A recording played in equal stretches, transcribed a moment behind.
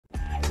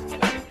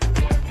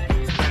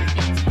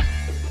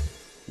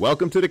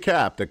Welcome to the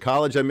CAP, the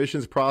College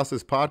Admissions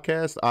Process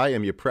Podcast. I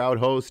am your proud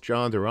host,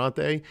 John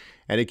Durante,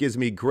 and it gives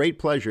me great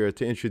pleasure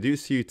to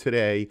introduce to you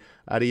today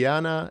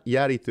Arianna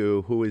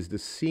Yarritu, who is the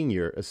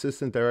Senior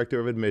Assistant Director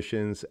of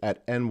Admissions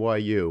at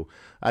NYU.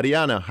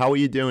 Arianna, how are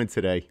you doing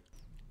today?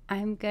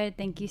 I'm good.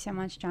 Thank you so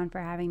much, John, for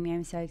having me.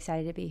 I'm so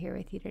excited to be here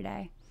with you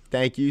today.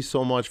 Thank you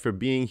so much for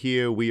being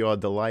here. We are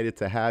delighted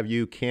to have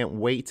you. Can't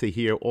wait to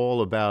hear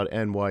all about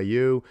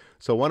NYU.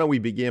 So why don't we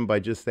begin by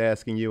just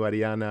asking you,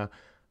 Arianna,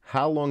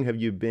 how long have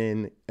you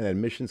been an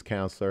admissions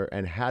counselor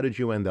and how did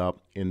you end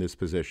up in this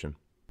position?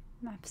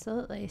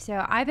 Absolutely.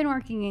 So I've been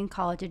working in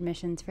college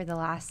admissions for the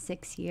last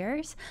 6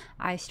 years.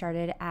 I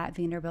started at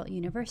Vanderbilt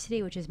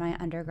University, which is my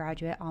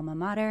undergraduate alma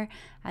mater,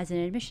 as an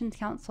admissions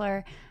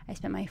counselor. I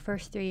spent my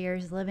first 3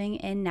 years living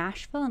in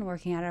Nashville and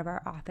working out of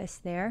our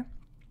office there.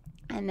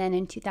 And then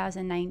in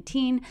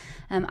 2019,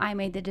 I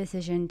made the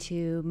decision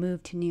to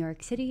move to New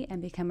York City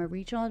and become a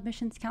regional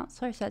admissions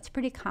counselor. So that's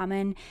pretty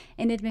common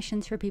in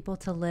admissions for people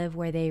to live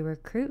where they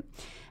recruit.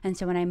 And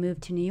so when I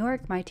moved to New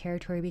York, my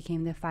territory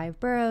became the 5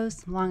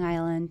 boroughs, Long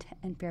Island,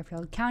 and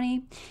Fairfield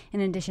County,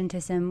 in addition to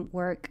some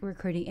work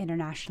recruiting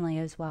internationally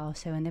as well.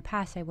 So in the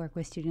past, I worked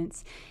with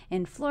students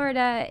in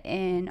Florida,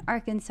 in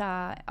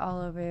Arkansas,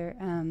 all over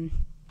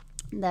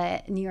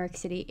the New York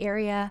City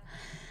area,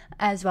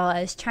 as well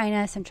as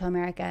China, Central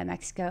America,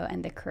 Mexico,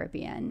 and the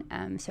Caribbean.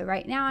 So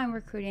right now I'm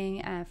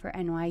recruiting for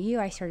NYU.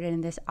 I started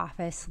in this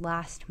office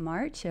last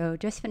March, so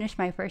just finished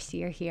my first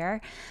year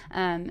here,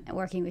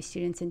 working with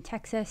students in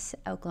Texas,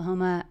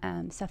 Oklahoma,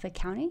 Suffolk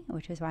County,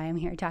 which is why I'm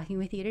here talking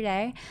with you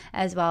today,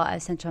 as well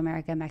as Central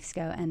America,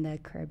 Mexico, and the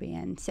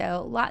Caribbean.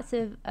 So lots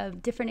of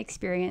different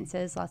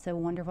experiences, lots of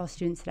wonderful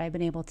students that I've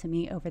been able to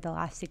meet over the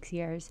last 6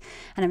 years.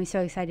 And I'm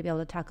so excited to be able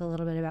to talk a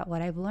little bit about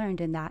what I've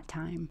learned in that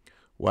time.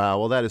 Wow,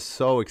 well, that is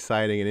so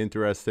exciting and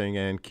interesting,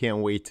 and can't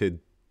wait to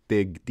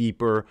dig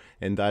deeper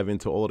and dive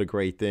into all the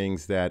great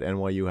things that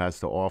NYU has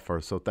to offer.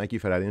 So thank you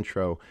for that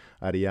intro,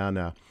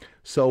 Arianna.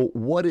 So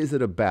what is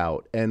it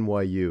about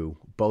NYU,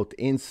 both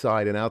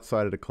inside and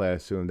outside of the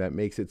classroom, that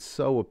makes it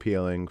so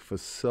appealing for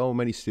so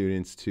many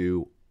students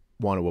to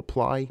want to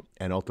apply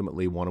and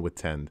ultimately want to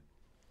attend?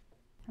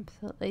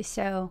 Absolutely.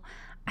 So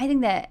I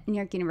think that New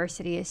York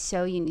University is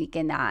so unique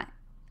in that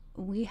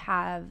we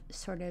have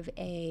sort of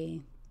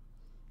a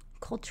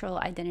cultural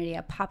identity,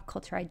 a pop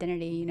culture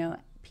identity. You know,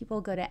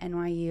 people go to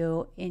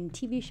NYU in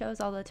TV shows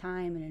all the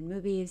time and in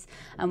movies.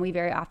 We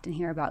very often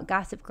hear about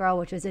Gossip Girl,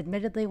 which was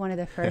admittedly one of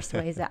the first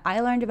ways that I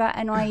learned about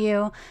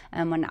NYU.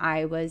 When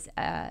I was,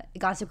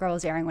 Gossip Girl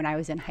was airing when I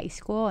was in high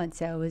school, and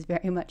so it was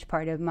very much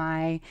part of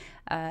my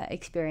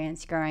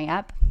experience growing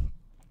up.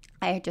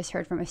 I had just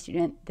heard from a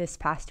student this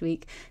past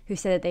week who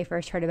said that they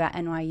first heard about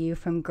NYU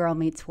from Girl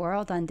Meets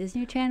World on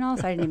Disney Channel.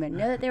 So I didn't even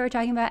know that they were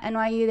talking about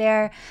NYU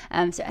there.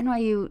 So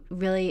NYU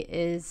really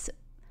is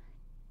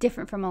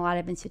different from a lot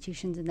of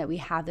institutions in that we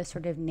have this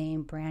sort of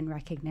name brand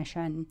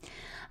recognition.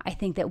 I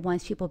think that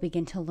once people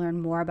begin to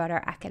learn more about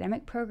our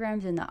academic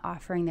programs and the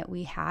offering that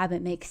we have,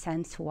 it makes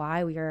sense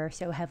why we are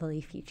so heavily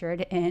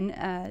featured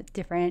in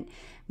different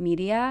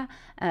media.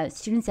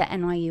 Students at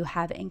NYU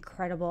have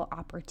incredible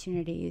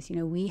opportunities. You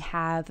know, we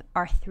have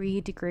our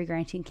 3 degree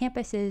granting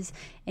campuses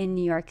in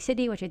New York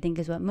City, which I think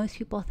is what most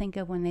people think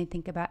of when they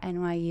think about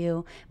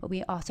NYU, but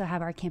we also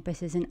have our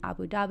campuses in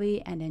Abu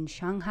Dhabi and in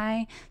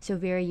Shanghai. So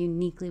very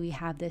uniquely, we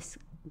have this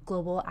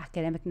global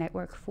academic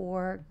network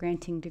for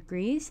granting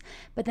degrees.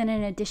 But then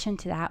in addition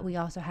to that, we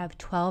also have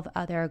 12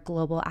 other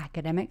global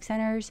academic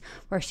centers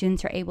where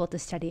students are able to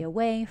study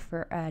away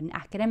for an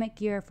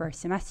academic year, for a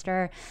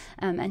semester.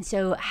 And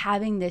so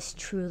having this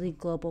truly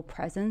global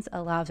presence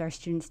allows our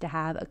students to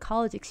have a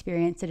college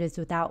experience that is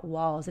without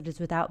walls, that is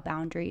without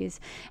boundaries,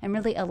 and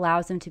really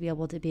allows them to be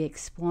able to be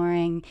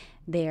exploring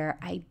their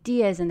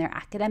ideas and their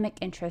academic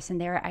interests and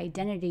their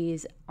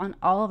identities on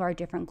all of our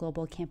different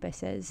global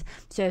campuses.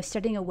 So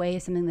studying away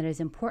is something that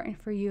is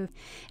important for you.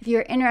 If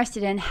you're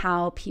interested in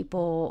how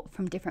people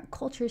from different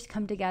cultures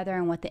come together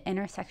and what the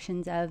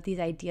intersections of these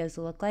ideas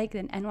look like,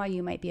 then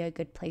NYU might be a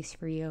good place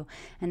for you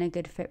and a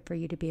good fit for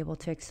you to be able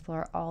to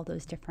explore all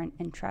those different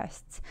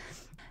interests.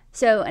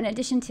 So in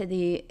addition to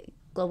the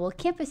global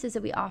campuses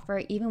that we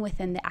offer, even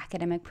within the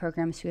academic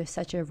programs, we have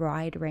such a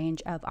wide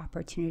range of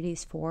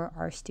opportunities for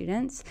our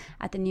students.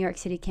 At the New York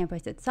City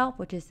campus itself,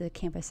 which is the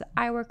campus that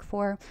I work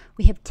for,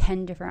 we have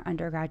 10 different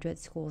undergraduate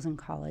schools and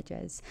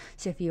colleges.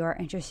 So if you are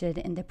interested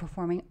in the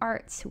performing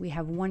arts, we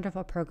have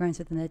wonderful programs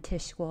within the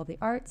Tisch School of the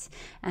Arts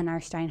and our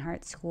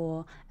Steinhardt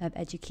School of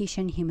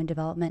Education, Human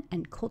Development,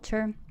 and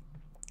Culture.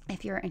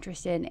 If you're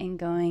interested in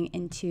going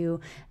into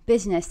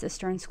business, the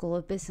Stern School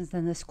of Business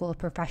and the School of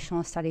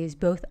Professional Studies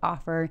both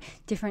offer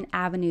different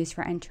avenues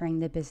for entering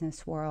the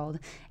business world.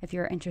 If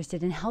you're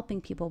interested in helping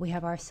people, we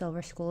have our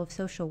Silver School of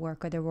Social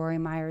Work or the Rory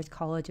Myers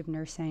College of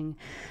Nursing.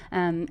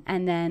 And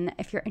then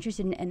if you're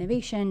interested in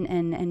innovation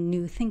and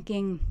new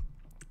thinking,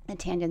 The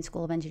Tandon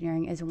School of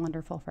Engineering is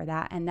wonderful for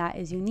that, and that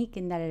is unique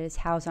in that it is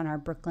housed on our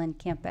Brooklyn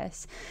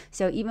campus.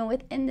 So even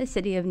within the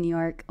city of New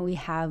York, we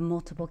have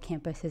multiple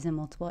campuses and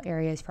multiple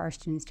areas for our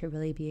students to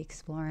really be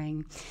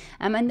exploring.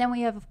 And then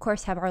we have, of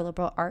course, have our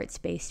liberal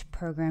arts-based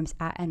programs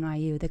at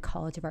NYU, the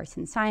College of Arts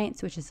and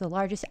Science, which is the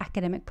largest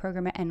academic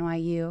program at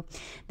NYU,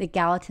 the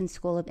Gallatin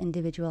School of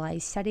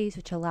Individualized Studies,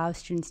 which allows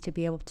students to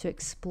be able to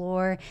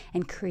explore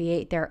and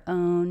create their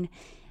own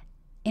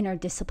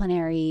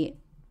interdisciplinary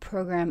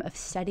program of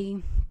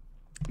study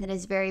that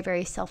is very,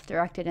 very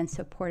self-directed and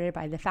supported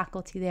by the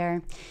faculty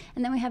there.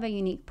 And then we have a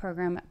unique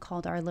program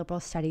called our Liberal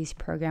Studies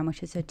program,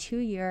 which is a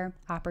 2-year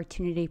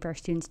opportunity for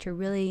students to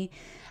really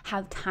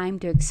have time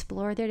to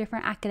explore their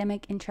different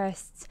academic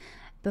interests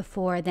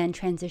before then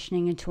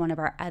transitioning into one of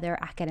our other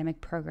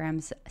academic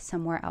programs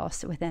somewhere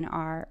else within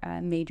our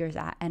majors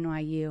at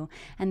NYU.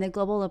 And the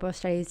Global Liberal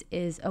Studies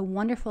is a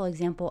wonderful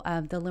example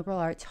of the liberal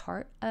arts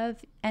heart of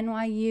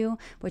NYU,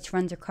 which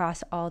runs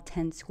across all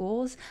 10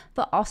 schools,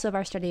 but also of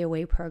our study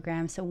away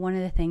program. So one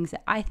of the things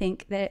that I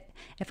think that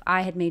if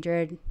I had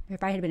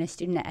been a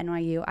student at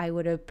NYU, I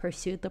would have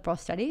pursued liberal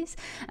studies.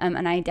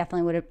 And I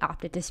definitely would have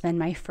opted to spend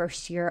my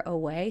first year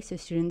away. So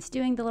students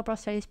doing the liberal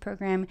studies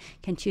program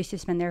can choose to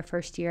spend their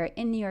first year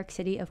in New York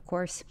City, of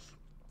course,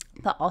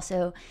 but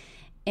also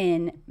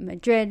in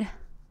Madrid,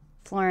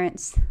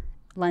 Florence,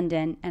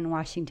 London, and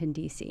Washington,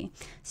 D.C.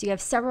 So you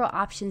have several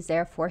options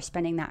there for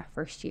spending that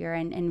first year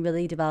and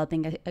really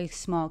developing a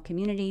small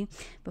community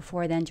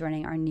before then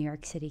joining our New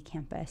York City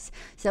campus.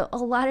 So a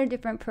lot of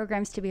different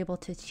programs to be able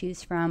to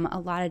choose from, a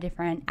lot of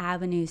different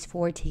avenues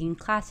for taking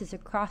classes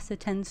across the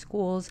 10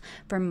 schools,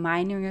 for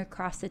minoring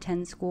across the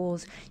 10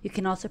 schools. You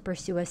can also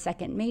pursue a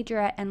second major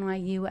at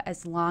NYU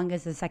as long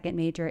as the second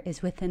major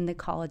is within the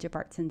College of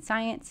Arts and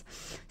Science.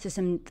 So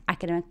some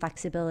academic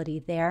flexibility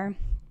there.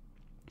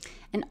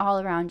 And all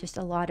around, just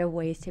a lot of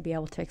ways to be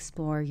able to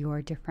explore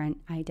your different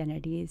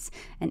identities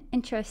and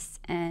interests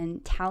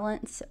and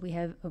talents. We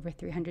have over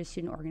 300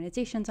 student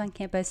organizations on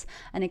campus,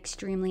 an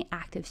extremely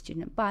active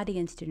student body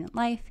and student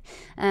life.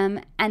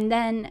 And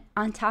then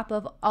on top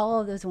of all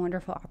of those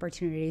wonderful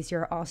opportunities,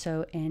 you're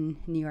also in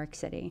New York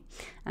City.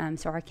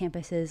 So our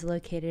campus is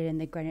located in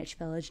the Greenwich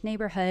Village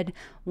neighborhood,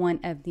 one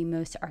of the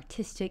most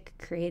artistic,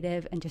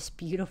 creative, and just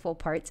beautiful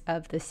parts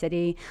of the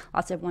city.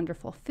 Lots of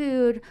wonderful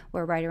food.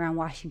 We're right around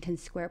Washington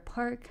Square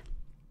Park.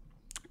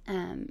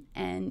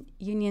 And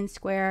Union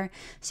Square.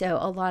 So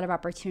a lot of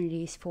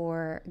opportunities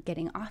for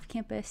getting off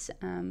campus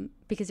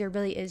because there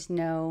really is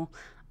no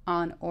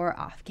on or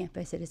off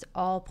campus. It is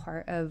all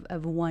part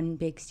of one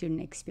big student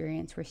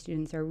experience where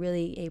students are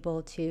really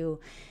able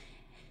to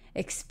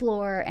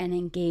explore and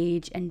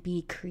engage and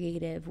be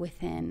creative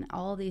within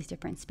all these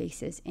different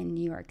spaces in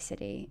New York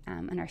City.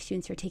 And our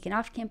students are taken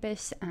off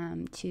campus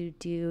to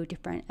do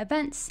different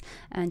events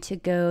and to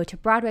go to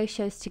Broadway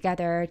shows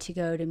together, to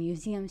go to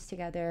museums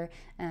together.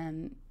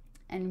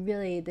 And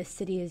really, the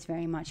city is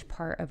very much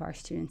part of our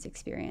students'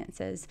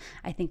 experiences.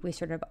 I think we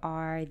sort of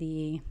are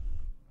the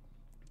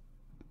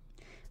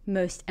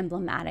most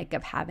emblematic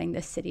of having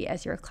the city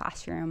as your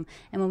classroom.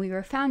 And when we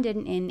were founded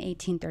in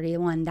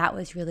 1831, that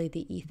was really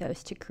the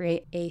ethos, to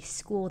create a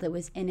school that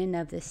was in and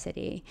of the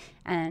city.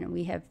 And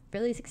we have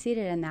really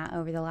succeeded in that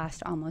over the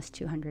last almost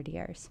 200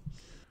 years.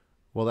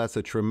 Well, that's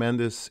a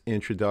tremendous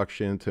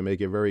introduction to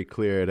make it very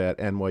clear that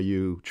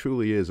NYU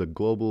truly is a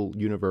global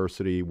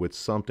university with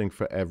something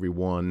for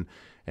everyone.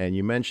 And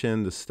you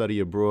mentioned the study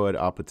abroad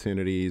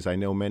opportunities. I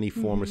know many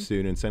former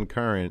students and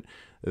current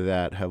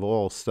that have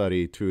all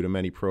studied through the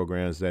many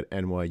programs that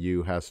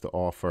NYU has to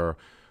offer,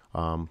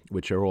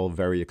 which are all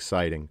very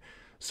exciting.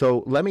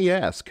 So let me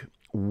ask,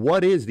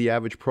 what is the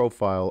average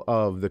profile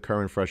of the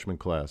current freshman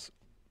class?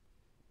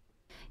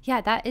 Yeah,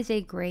 that is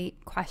a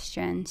great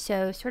question.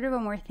 So sort of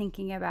when we're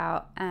thinking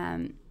about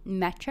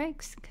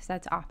metrics, because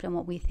that's often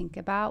what we think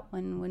about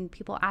when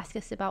people ask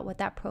us about what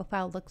that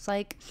profile looks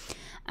like.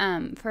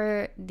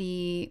 For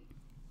the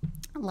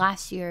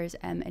last year's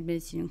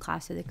admitted student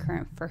class of the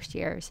current first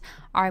years,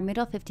 our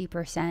middle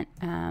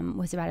 50%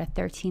 was about a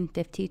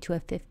 1350 to a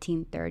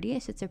 1530.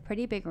 So it's a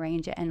pretty big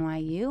range at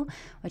NYU,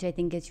 which I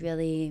think is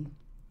really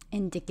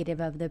indicative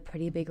of the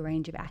pretty big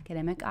range of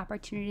academic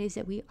opportunities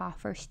that we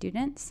offer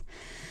students.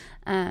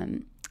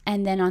 And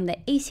then on the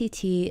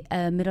ACT,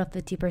 a middle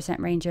 50%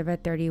 range of a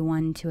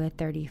 31 to a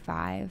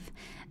 35.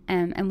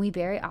 And we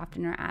very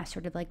often are asked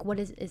sort of like,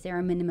 is there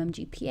a minimum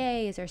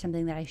GPA? Is there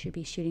something that I should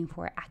be shooting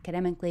for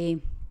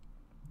academically?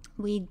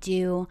 We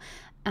do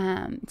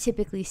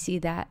typically see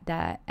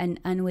that an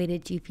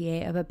unweighted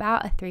GPA of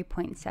about a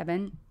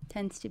 3.7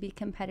 tends to be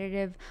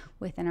competitive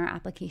within our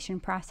application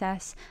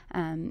process.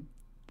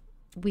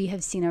 We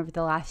have seen over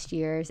the last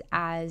years,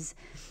 as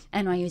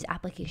NYU's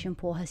application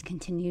pool has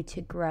continued to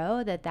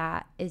grow,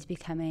 that is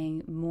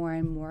becoming more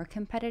and more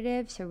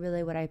competitive. So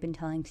really what I've been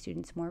telling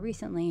students more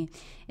recently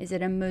is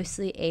that a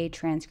mostly A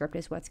transcript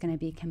is what's going to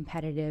be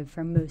competitive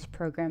for most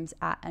programs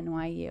at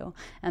NYU.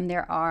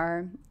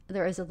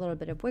 There is a little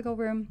bit of wiggle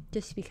room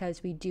just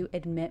because we do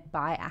admit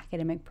by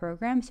academic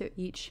program. So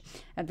each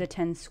of the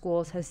 10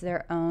 schools has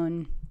their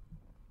own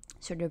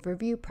sort of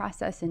review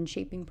process and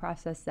shaping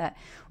process that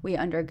we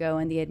undergo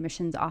in the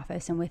admissions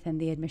office and within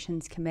the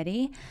admissions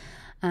committee.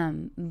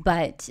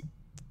 But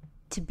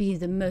to be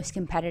the most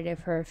competitive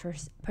for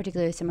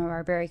particularly some of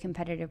our very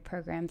competitive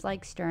programs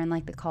like Stern,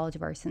 like the College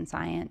of Arts and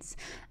Science,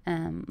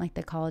 like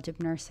the College of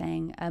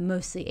Nursing,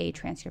 mostly A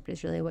transcript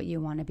is really what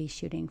you want to be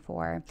shooting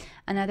for.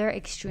 Another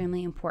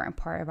extremely important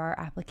part of our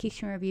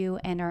application review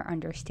and our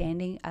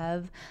understanding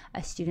of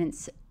a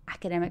student's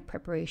academic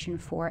preparation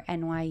for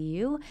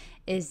NYU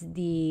is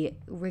the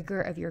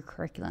rigor of your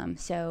curriculum.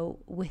 So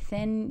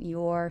within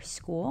your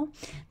school,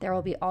 there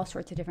will be all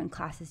sorts of different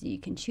classes that you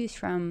can choose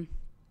from.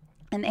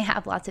 And they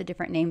have lots of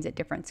different names at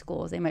different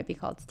schools. They might be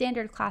called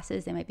standard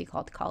classes. They might be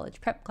called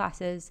college prep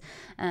classes.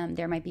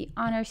 There might be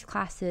honors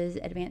classes,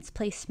 advanced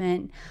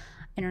placement,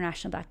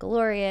 international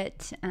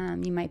baccalaureate.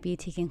 You might be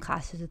taking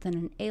classes within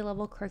an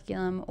A-level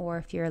curriculum, or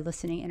if you're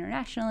listening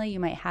internationally, you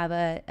might have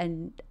a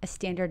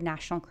standard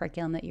national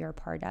curriculum that you're a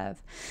part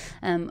of.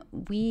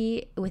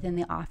 We, within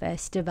the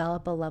office,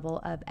 develop a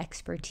level of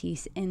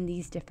expertise in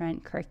these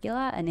different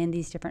curricula and in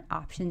these different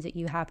options that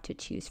you have to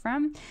choose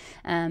from.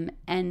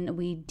 And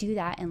we do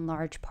that in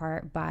large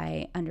part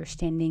by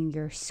understanding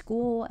your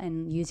school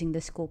and using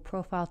the school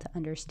profile to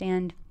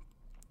understand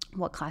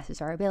what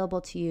classes are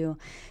available to you.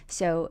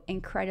 So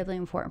incredibly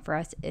important for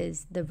us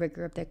is the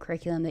rigor of the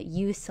curriculum that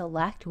you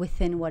select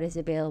within what is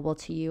available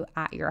to you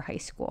at your high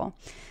school.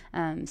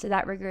 So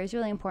that rigor is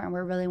really important.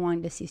 We're really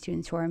wanting to see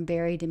students who are in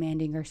very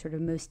demanding or sort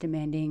of most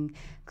demanding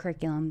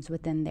curriculums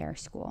within their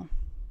school.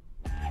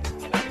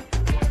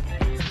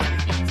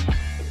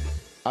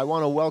 I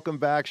want to welcome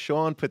back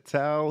Sean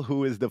Patel,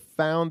 who is the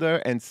founder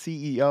and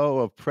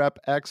CEO of Prep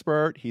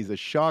Expert. He's a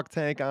Shark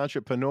Tank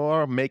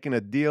entrepreneur making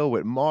a deal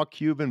with Mark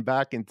Cuban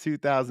back in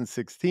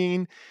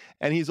 2016.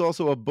 And he's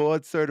also a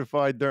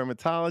board-certified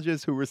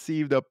dermatologist who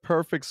received a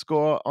perfect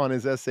score on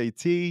his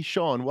SAT.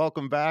 Sean,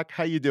 welcome back.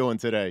 How you doing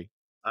today?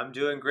 I'm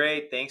doing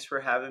great. Thanks for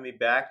having me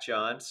back,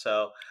 John.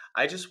 So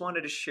I just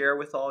wanted to share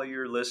with all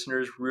your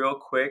listeners real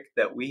quick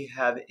that we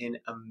have an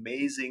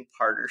amazing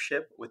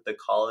partnership with the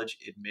College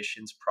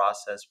Admissions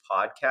Process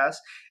podcast,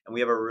 and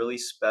we have a really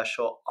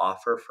special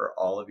offer for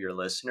all of your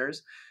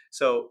listeners.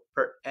 So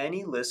for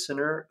any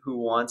listener who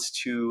wants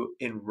to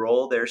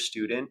enroll their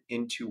student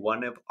into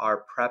one of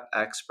our Prep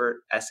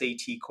Expert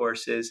SAT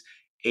courses,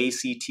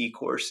 ACT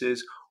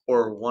courses,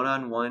 or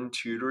one-on-one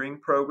tutoring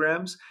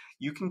programs,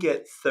 you can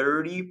get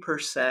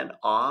 30%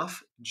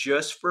 off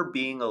just for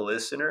being a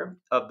listener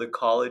of the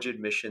College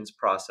Admissions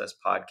Process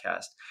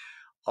podcast.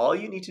 All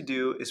you need to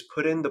do is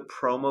put in the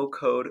promo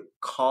code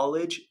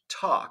College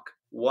Talk,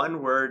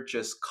 one word,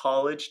 just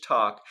College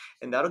Talk,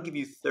 and that'll give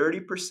you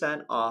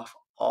 30% off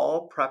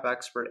all Prep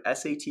Expert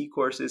SAT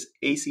courses,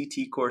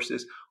 ACT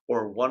courses,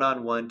 or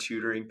one-on-one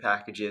tutoring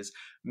packages.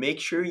 Make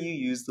sure you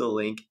use the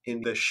link in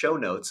the show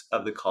notes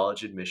of the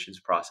College Admissions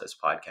Process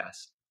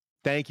podcast.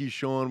 Thank you,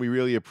 Sean. We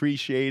really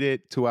appreciate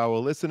it. To our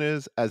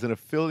listeners, as an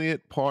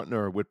affiliate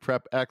partner with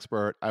Prep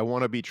Expert, I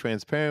want to be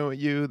transparent with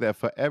you that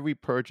for every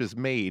purchase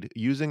made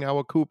using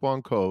our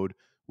coupon code,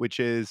 which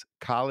is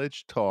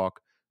College Talk,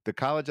 the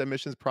College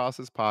Admissions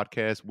Process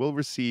podcast will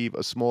receive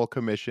a small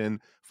commission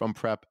from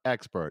Prep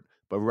Expert.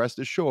 But rest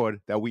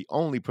assured that we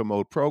only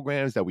promote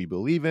programs that we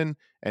believe in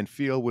and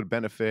feel would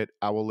benefit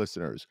our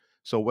listeners.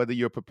 So whether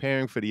you're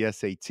preparing for the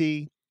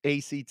SAT,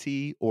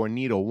 ACT, or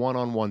need a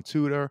one-on-one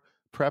tutor,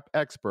 Prep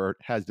Expert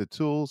has the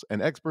tools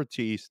and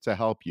expertise to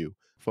help you.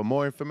 For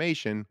more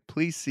information,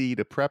 please see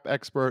the Prep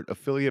Expert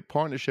affiliate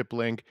partnership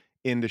link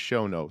in the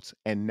show notes.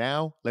 And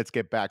now let's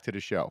get back to the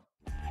show.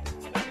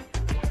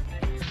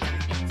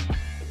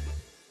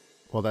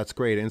 Well, that's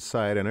great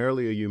insight. And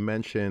earlier you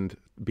mentioned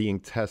being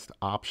test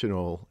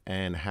optional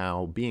and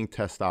how being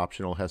test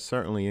optional has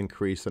certainly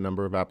increased the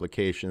number of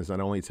applications, not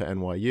only to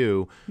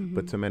NYU,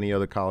 but to many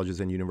other colleges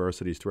and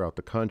universities throughout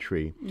the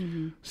country.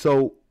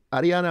 So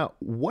Arianna,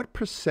 what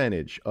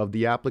percentage of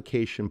the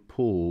application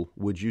pool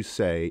would you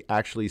say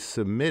actually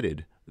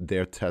submitted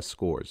their test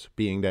scores,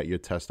 being that you're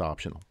test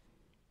optional?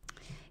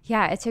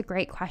 Yeah, it's a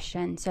great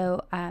question.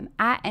 So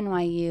at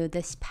NYU,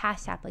 this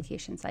past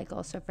application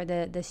cycle, so for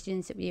the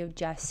students that we have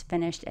just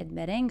finished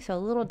admitting, so a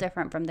little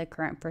different from the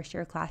current first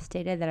year class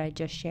data that I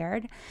just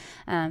shared,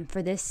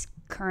 for this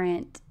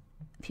current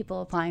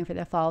people applying for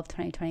the fall of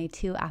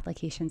 2022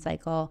 application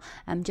cycle,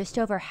 just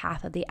over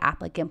half of the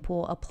applicant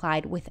pool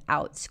applied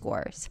without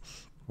scores.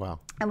 Wow.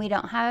 And we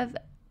don't have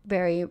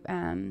very,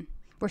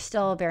 we're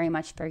still very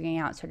much figuring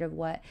out sort of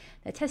what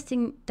the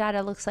testing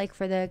data looks like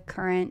for the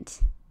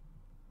current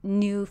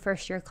new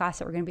first year class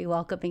that we're going to be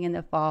welcoming in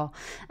the fall.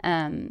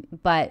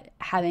 But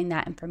having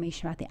that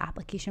information about the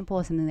application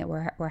pool is something that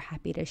we're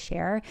happy to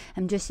share.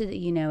 And just so that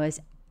you know,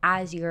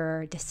 as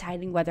you're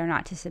deciding whether or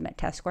not to submit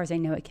test scores, I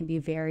know it can be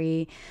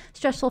very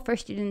stressful for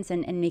students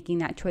and making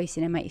that choice,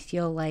 and it might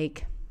feel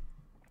like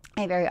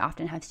I very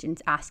often have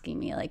students asking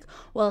me like,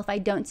 well, if I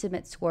don't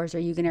submit scores, are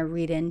you going to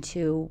read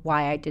into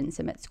why I didn't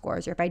submit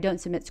scores? Or if I don't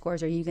submit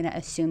scores, are you going to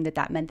assume that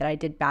that meant that I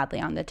did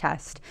badly on the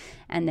test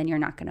and then you're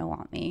not going to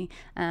want me?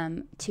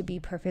 To be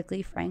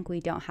perfectly frank, we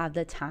don't have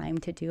the time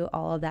to do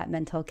all of that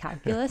mental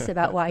calculus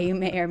about why you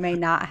may or may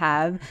not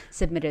have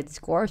submitted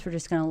scores. We're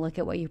just going to look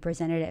at what you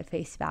presented at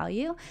face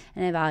value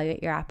and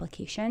evaluate your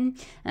application.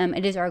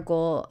 It is our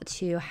goal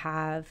to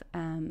have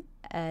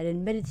an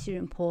admitted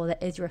student pool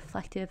that is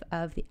reflective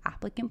of the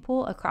applicant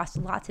pool across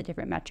lots of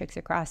different metrics,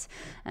 across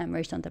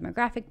racial and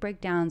demographic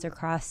breakdowns,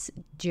 across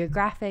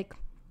geographic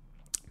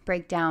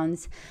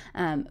breakdowns.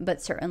 But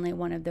certainly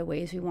one of the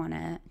ways we want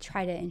to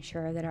try to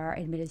ensure that our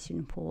admitted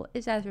student pool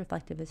is as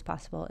reflective as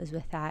possible is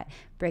with that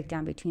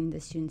breakdown between the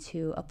students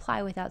who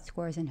apply without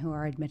scores and who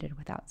are admitted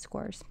without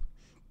scores.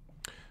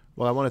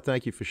 Well, I want to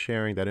thank you for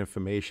sharing that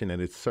information,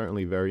 and it's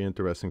certainly very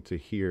interesting to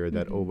hear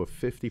that over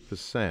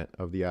 50%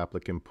 of the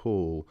applicant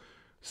pool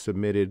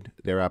submitted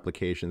their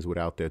applications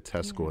without their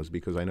test scores,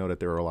 because I know that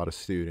there are a lot of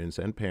students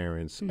and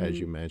parents, as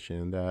you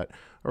mentioned, that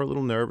are a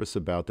little nervous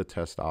about the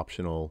test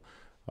optional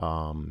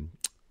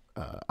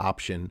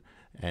option.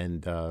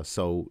 And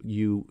so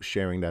you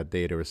sharing that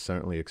data is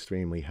certainly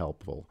extremely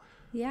helpful.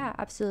 Yeah,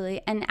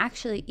 absolutely. And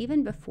actually,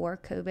 even before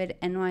COVID,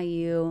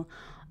 NYU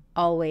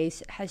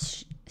always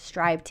has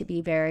strived to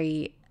be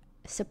very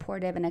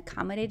supportive and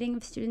accommodating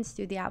of students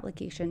through the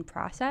application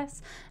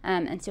process.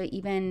 And so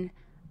even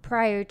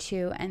prior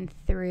to and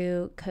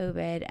through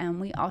COVID,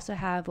 we also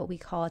have what we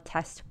call a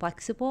test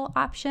flexible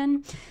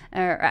option,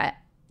 or a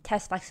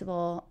test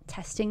flexible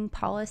testing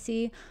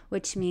policy,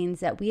 which means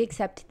that we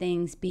accept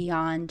things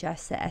beyond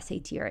just the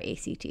SAT or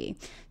ACT.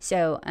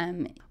 So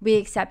we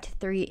accept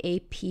 3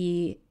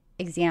 AP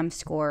exam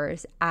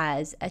scores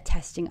as a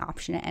testing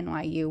option at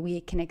NYU.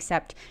 We can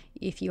accept,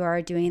 if you are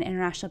doing an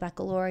international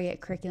baccalaureate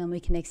curriculum, we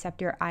can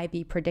accept your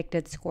IB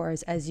predicted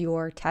scores as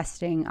your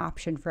testing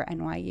option for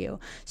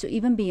NYU. So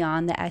even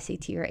beyond the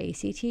SAT or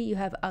ACT, you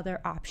have other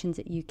options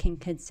that you can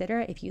consider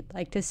if you'd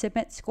like to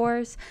submit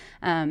scores.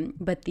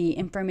 But the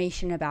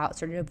information about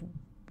sort of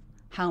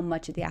how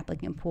much of the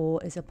applicant pool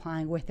is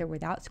applying with or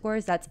without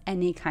scores, that's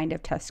any kind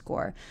of test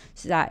score.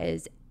 So that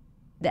is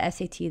the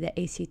SAT, the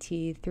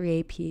ACT, 3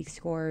 AP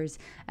scores,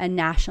 a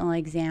national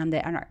exam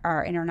that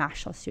our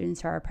international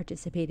students are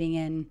participating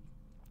in,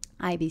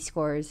 IB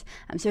scores.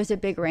 So there's a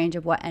big range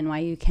of what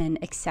NYU can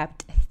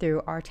accept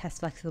through our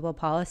test flexible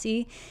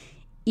policy,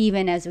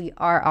 even as we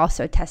are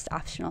also test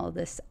optional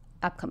this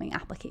upcoming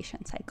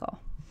application cycle.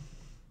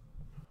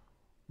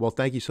 Well,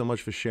 thank you so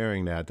much for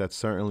sharing that. That's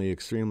certainly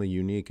extremely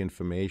unique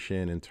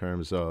information in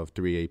terms of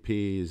 3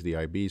 APs, the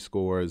IB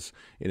scores,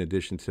 in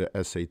addition to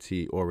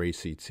SAT or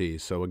ACT.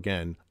 So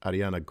again,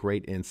 Arianna,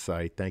 great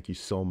insight. Thank you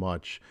so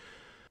much.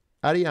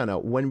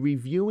 Arianna, when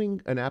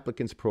reviewing an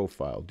applicant's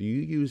profile, do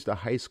you use the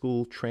high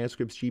school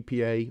transcripts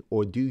GPA,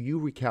 or do you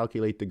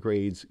recalculate the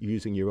grades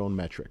using your own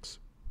metrics?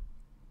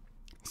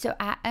 So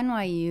at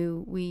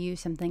NYU, we use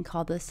something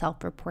called the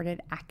Self-Reported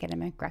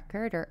Academic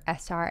Record, or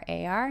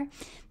SRAR.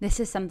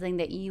 This is something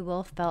that you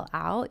will fill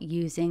out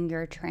using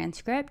your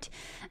transcript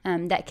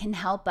that can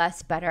help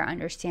us better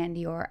understand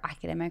your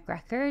academic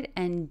record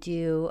and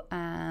do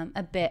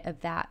a bit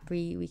of that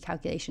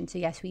recalculation. So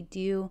yes, we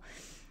do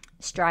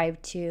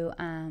strive to,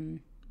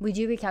 we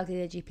do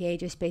recalculate the GPA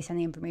just based on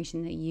the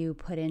information that you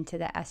put into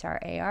the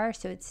SRAR.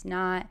 So it's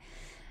not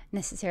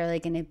necessarily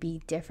going to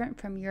be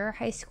different from your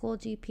high school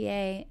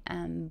GPA,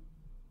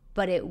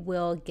 but it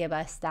will give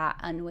us that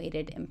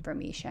unweighted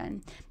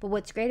information. But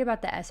what's great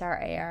about the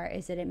SRAR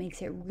is that it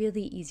makes it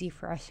really easy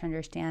for us to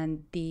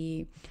understand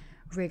the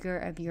rigor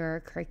of your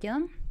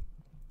curriculum.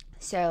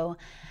 So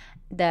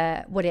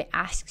what it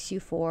asks you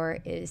for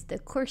is the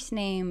course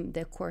name,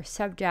 the course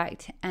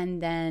subject,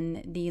 and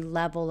then the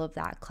level of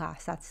that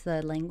class. That's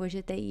the language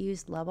that they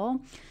use,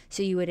 level.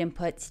 So you would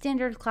input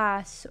standard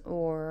class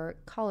or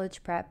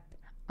college prep,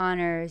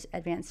 honors,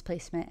 advanced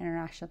placement,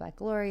 international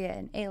baccalaureate,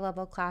 and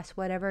A-level class,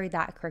 whatever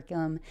that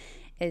curriculum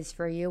is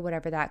for you,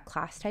 whatever that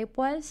class type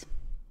was.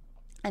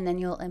 And then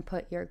you'll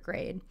input your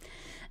grade.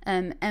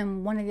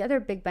 And one of the other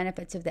big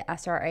benefits of the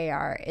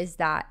SRAR is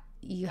that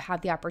you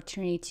have the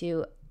opportunity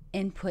to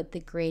input the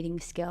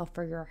grading scale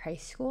for your high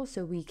school,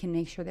 so we can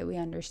make sure that we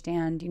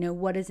understand,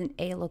 what does an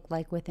A look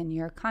like within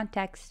your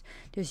context?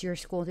 Does your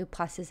school do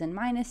pluses and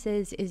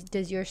minuses?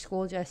 Does your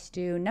school just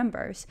do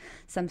numbers?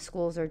 Some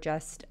schools are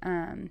just,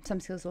 some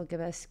schools will give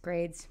us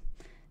grades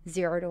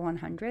 0 to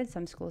 100.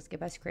 Some schools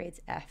give us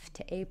grades F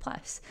to A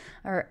plus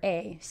or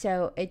A.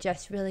 So it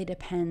just really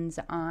depends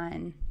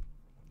on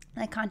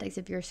the context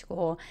of your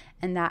school,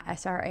 and that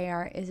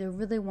SRAR is a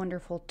really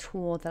wonderful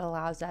tool that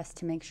allows us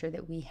to make sure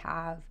that we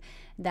have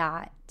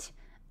that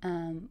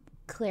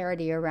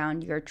clarity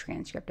around your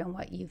transcript and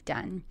what you've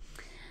done.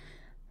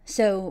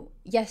 So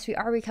yes, we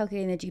are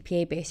recalculating the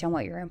GPA based on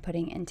what you're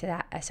inputting into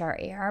that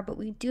SRAR, but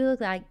we do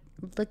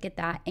look at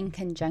that in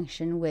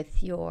conjunction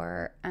with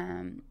your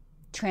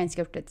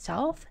transcript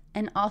itself,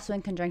 and also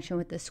in conjunction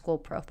with the school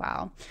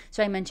profile.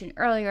 So I mentioned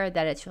earlier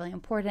that it's really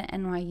important at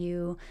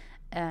NYU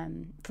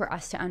for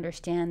us to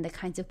understand the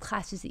kinds of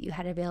classes that you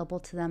had available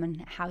to them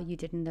and how you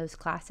did in those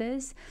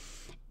classes.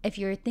 If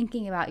you're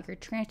thinking about your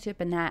transcript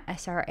and that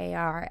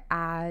SRAR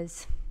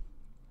as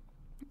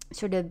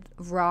sort of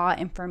raw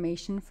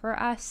information for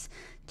us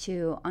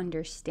to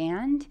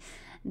understand,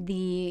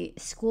 the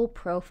school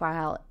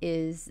profile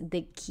is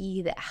the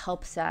key that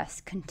helps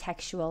us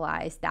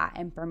contextualize that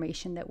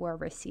information that we're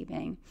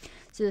receiving.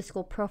 So the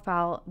school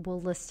profile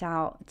will list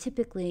out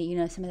typically,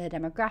 some of the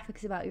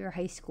demographics about your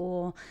high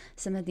school,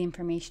 some of the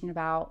information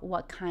about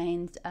what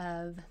kinds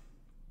of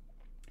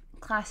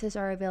classes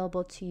are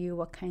available to you,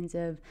 what kinds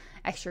of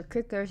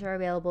extracurriculars are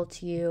available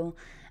to you.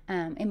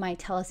 It might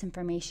tell us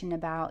information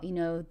about,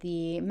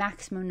 the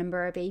maximum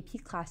number of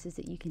AP classes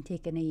that you can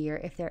take in a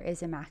year, if there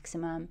is a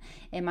maximum.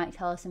 It might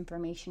tell us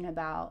information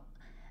about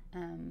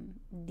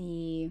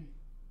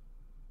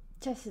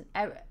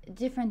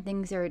different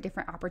things or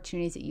different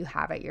opportunities that you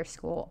have at your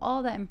school.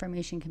 All that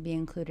information can be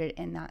included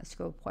in that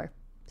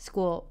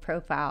school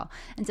profile.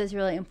 And so it's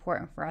really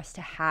important for us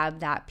to have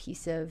that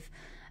piece of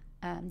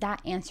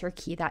that answer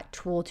key, that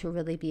tool to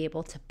really be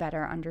able to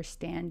better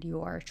understand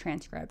your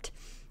transcript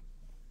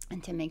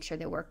and to make sure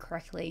that we're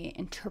correctly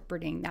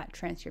interpreting that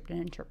transcript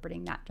and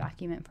interpreting that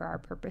document for our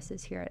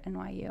purposes here at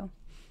NYU.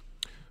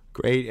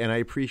 Great, and I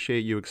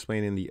appreciate you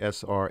explaining the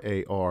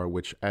SRAR,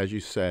 which, as you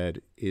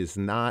said, is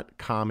not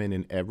common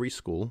in every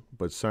school,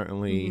 but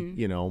certainly,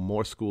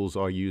 more schools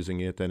are using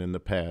it than in the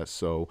past.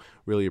 So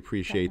really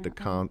appreciate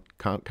Definitely.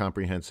 the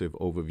comprehensive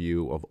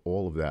overview of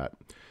all of that.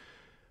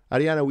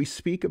 Arianna, we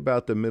speak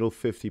about the middle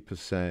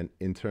 50%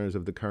 in terms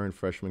of the current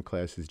freshman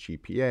class's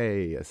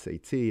GPA,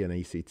 SAT, and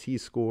ACT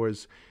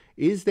scores.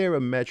 Is there a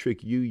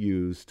metric you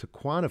use to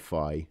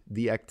quantify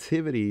the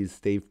activities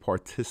they've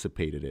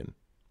participated in?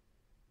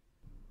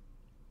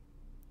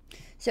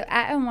 So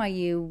at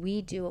NYU,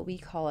 we do what we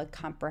call a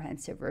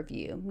comprehensive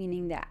review,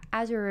 meaning that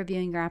as we're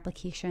reviewing your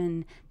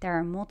application, there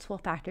are multiple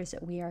factors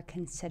that we are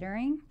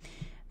considering.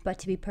 But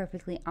to be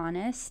perfectly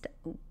honest,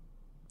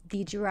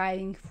 the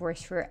driving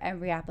force for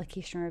every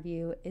application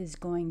review is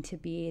going to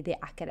be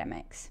the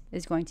academics,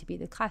 is going to be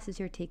the classes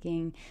you're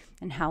taking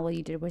and how well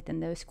you did within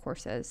those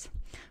courses.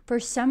 For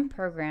some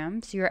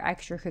programs, your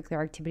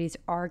extracurricular activities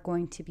are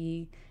going to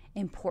be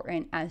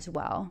important as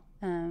well.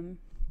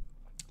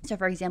 So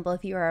for example,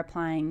 if you are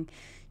applying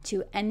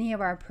to any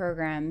of our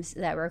programs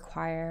that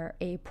require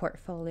a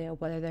portfolio,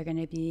 whether they're going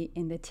to be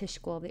in the Tisch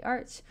School of the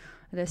Arts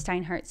or the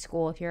Steinhardt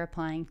School, if you're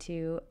applying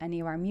to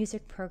any of our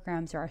music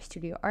programs or our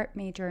studio art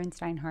major in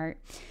Steinhardt,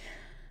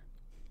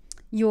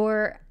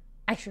 your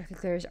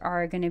extracurriculars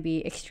are going to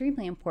be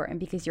extremely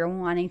important because you're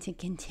wanting to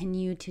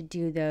continue to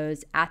do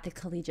those at the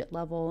collegiate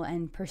level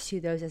and pursue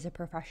those as a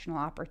professional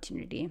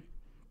opportunity.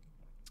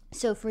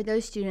 So for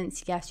those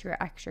students, yes, your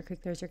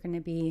extracurriculars are going to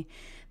be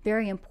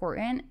very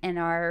important, and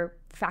our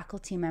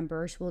faculty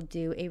members will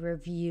do a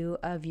review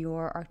of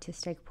your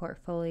artistic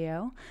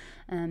portfolio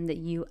that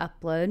you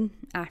upload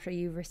after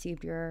you've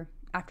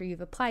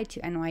applied to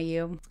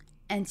NYU.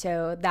 And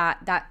so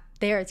that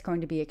there it's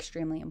going to be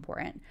extremely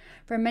important.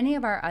 For many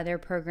of our other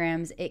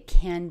programs, it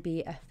can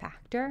be a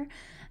factor,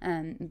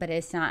 but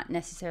it's not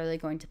necessarily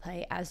going to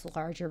play as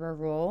large of a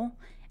role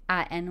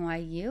at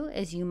NYU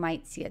as you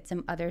might see at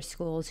some other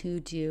schools who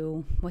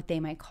do what they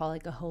might call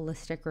like a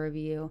holistic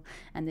review,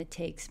 and that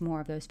takes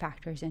more of those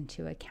factors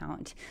into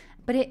account.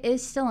 But it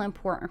is still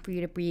important for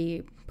you to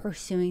be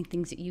pursuing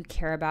things that you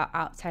care about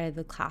outside of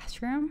the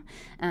classroom,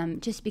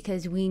 just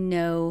because we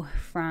know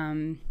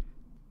from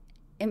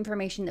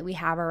information that we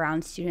have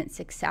around student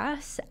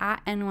success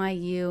at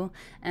NYU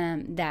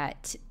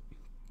that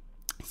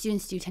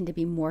students do tend to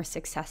be more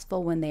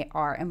successful when they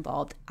are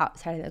involved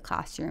outside of the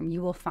classroom.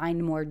 You will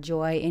find more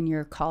joy in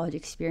your college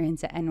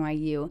experience at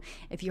NYU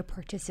if you're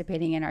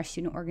participating in our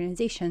student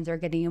organizations or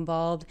getting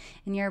involved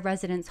in your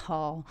residence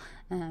hall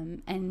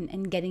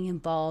and getting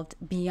involved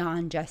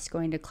beyond just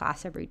going to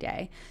class every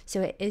day. So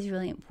it is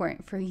really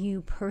important for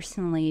you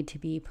personally to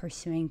be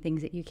pursuing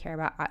things that you care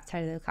about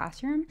outside of the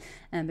classroom,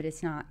 but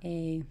does not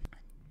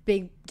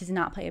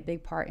play a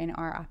big part in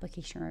our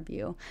application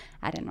review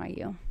at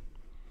NYU.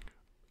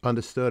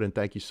 Understood, and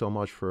thank you so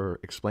much for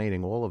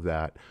explaining all of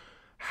that.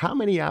 How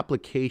many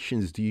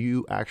applications do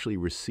you actually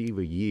receive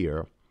a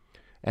year,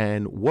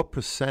 and what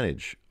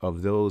percentage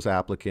of those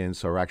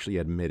applicants are actually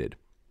admitted?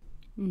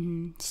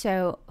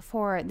 So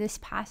for this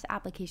past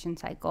application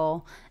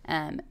cycle,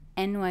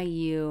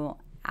 NYU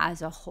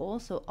as a whole,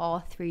 so all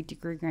 3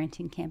 degree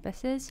granting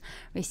campuses,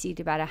 received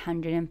about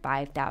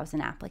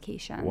 105,000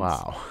 applications.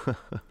 Wow.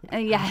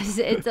 Yes,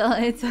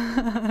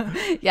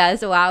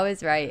 yes, wow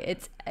is right.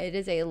 It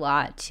is a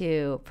lot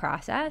to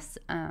process,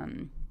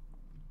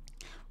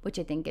 which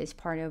I think is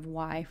part of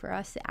why for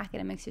us the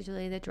academics is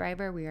really the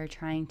driver. We are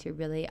trying to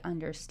really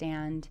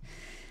understand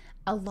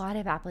a lot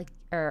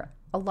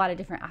of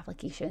different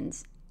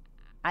applications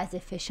as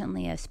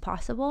efficiently as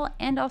possible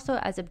and also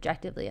as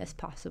objectively as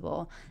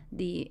possible.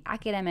 The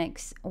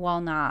academics, while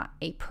not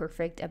a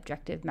perfect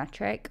objective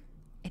metric,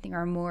 I think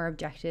are more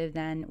objective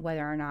than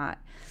whether or not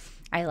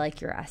I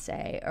like your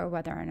essay or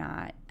whether or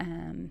not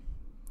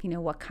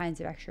what kinds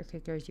of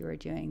extracurriculars you were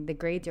doing. The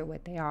grades are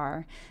what they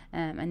are,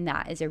 and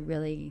that is a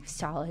really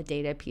solid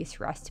data piece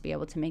for us to be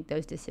able to make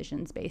those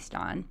decisions based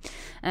on.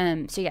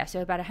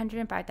 So about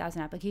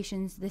 105,000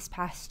 applications this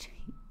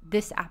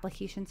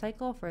application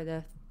cycle for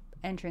the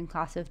entering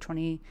class of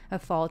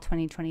fall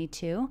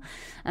 2022,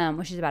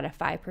 which is about a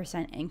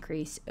 5%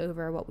 increase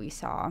over what we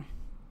saw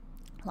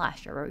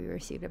last year, where we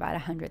received about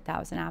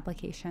 100,000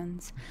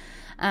 applications.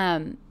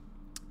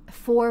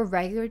 For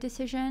regular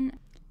decision,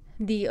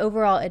 the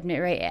overall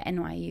admit rate at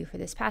NYU for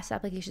this past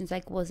application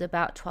cycle was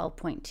about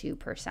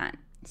 12.2%.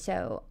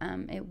 So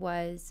it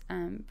was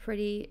a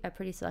pretty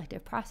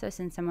selective process,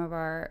 and some of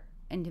our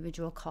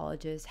individual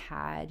colleges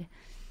had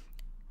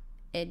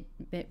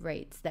admit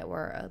rates that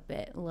were a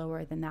bit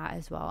lower than that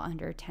as well,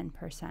 under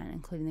 10%,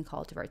 including the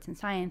College of Arts and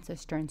Science, the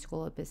Stern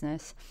School of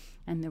Business,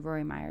 and the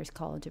Rory Myers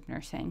College of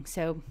Nursing.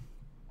 So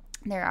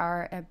there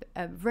are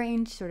a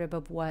range sort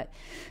of what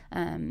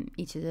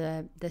each of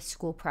the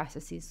school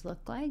processes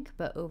look like,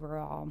 but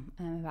overall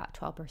about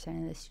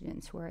 12% of the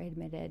students were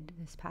admitted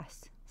this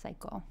past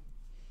cycle.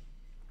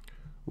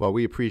 Well,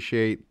 we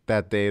appreciate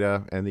that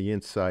data and the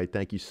insight.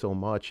 Thank you so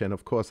much. And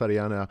of course,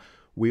 Arianna,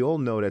 we all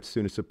know that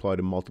students apply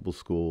to multiple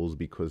schools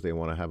because they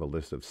want to have a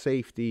list of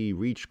safety,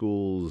 reach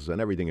schools, and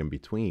everything in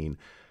between.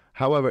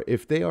 However,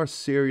 if they are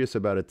serious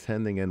about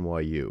attending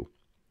NYU,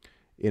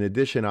 in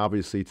addition,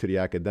 obviously, to the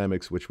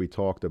academics, which we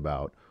talked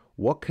about,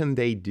 what can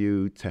they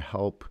do to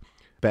help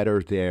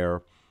better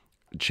their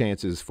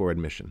chances for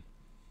admission?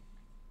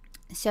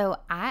 So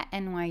at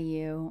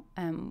NYU,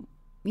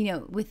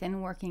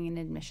 within working in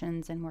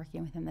admissions and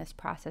working within this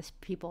process,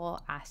 people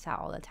ask that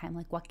all the time,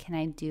 like, what can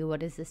I do?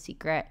 What is the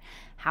secret?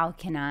 How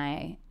can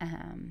I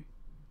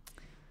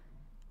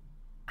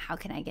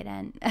get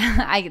in?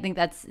 I think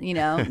that's,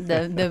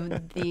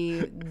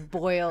 the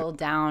boiled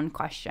down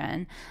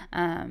question,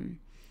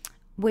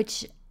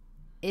 which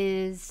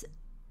is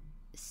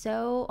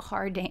so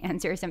hard to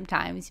answer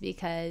sometimes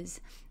because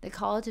the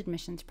college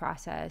admissions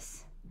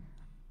process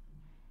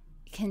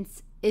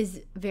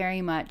is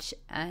very much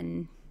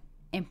an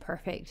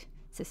imperfect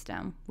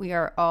system. We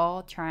are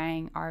all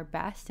trying our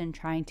best and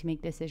trying to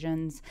make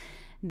decisions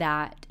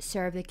that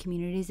serve the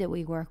communities that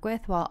we work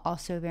with, while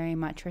also very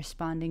much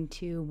responding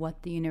to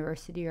what the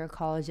university or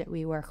college that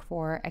we work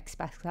for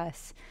expects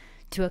us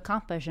to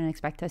accomplish and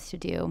expect us to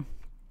do.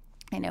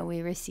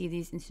 We receive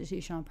these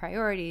institutional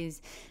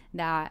priorities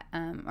that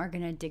are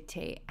going to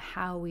dictate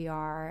how we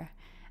are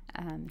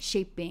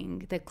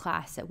shaping the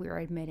class that we are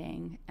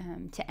admitting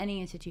to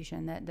any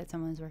institution that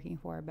someone is working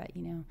for. But,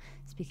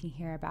 speaking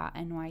here about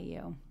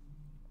NYU,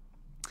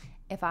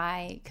 if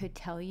I could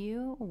tell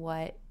you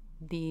what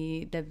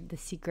the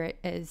secret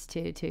is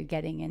to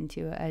getting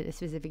into a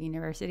specific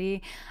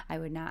university, I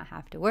would not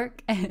have to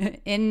work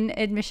in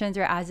admissions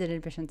or as an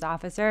admissions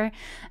officer.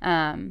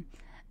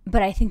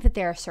 But I think that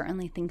there are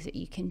certainly things that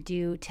you can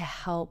do to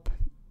help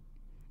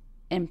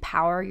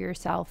empower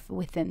yourself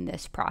within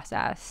this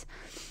process.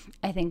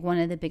 I think one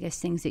of the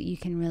biggest things that you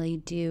can really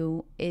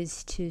do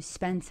is to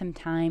spend some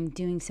time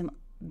doing some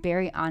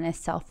very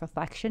honest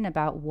self-reflection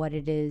about what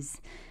it is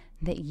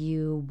that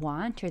you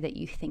want or that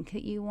you think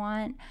that you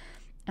want.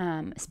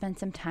 Spend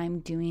some time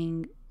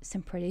doing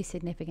some pretty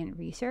significant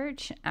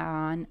research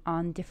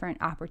on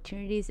different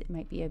opportunities that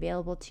might be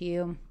available to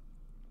you.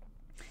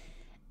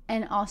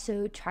 And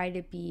also try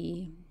to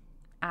be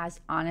as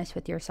honest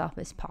with yourself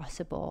as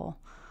possible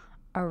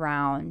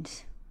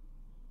around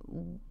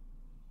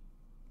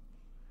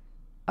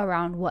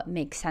what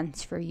makes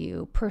sense for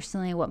you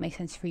personally, what makes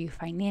sense for you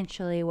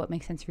financially, what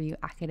makes sense for you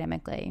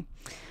academically.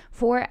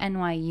 For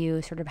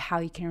NYU, sort of how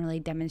you can really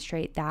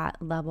demonstrate that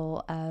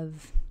level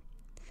of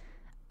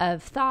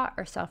thought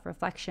or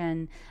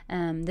self-reflection,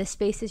 this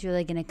space is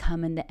really going to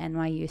come in the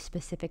NYU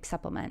specific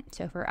supplement.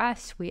 So for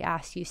us, we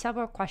ask you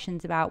several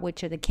questions about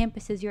which of the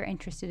campuses you're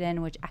interested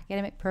in, which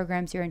academic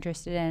programs you're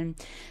interested in,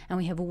 and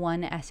we have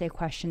one essay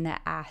question that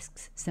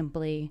asks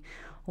simply,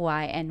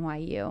 why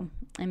NYU?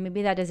 And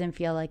maybe that doesn't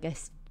feel like a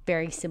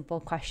very simple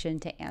question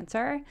to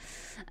answer,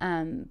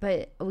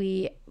 but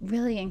we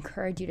really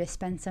encourage you to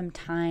spend some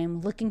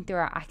time looking through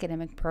our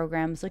academic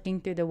programs, looking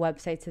through the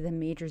websites of the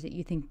majors that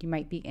you think you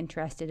might be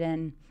interested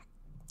in,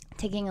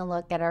 taking a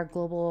look at our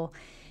global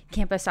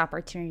campus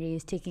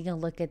opportunities, taking a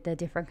look at the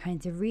different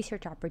kinds of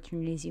research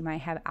opportunities you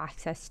might have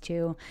access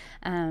to,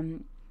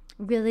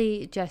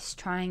 really just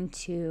trying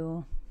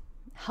to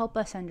help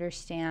us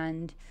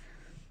understand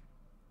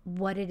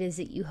what it is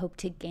that you hope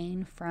to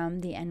gain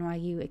from the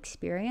NYU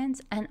experience,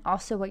 and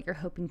also what you're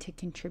hoping to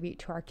contribute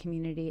to our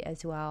community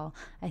as well.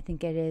 I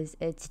think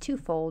it's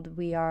twofold.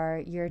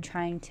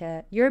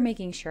 You're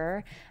making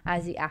sure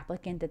as the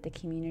applicant that the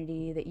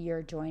community that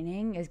you're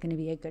joining is going to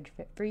be a good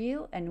fit for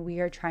you, and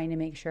we are trying to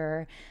make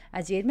sure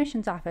as the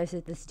admissions office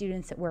that the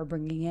students that we're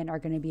bringing in are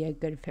going to be a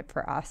good fit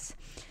for us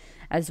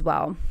as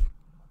well,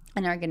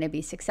 and are going to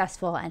be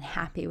successful and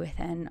happy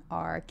within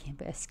our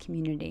campus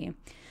community.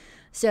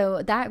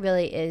 So that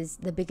really is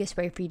the biggest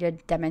way for you to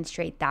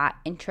demonstrate that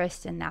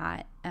interest and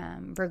that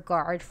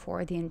regard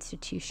for the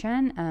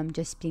institution,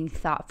 just being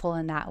thoughtful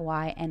in that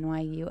why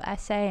NYU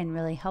essay and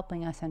really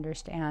helping us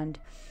understand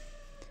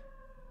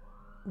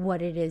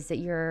what it is that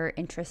you're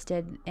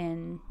interested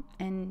in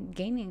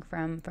gaining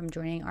from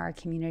joining our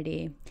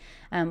community.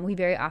 We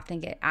very often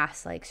get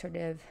asked, like, sort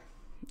of,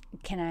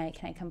 can I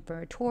come for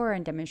a tour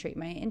and demonstrate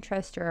my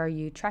interest, or are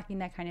you tracking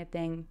that kind of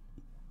thing?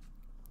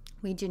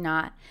 We do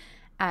not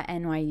at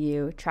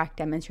NYU track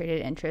demonstrated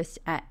interest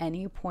at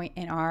any point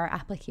in our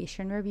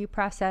application review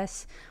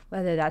process,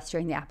 whether that's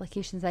during the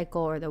application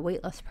cycle or the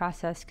waitlist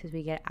process, because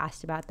we get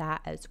asked about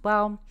that as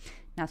well.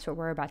 That's what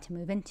we're about to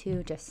move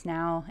into just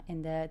now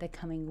in the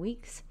coming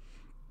weeks.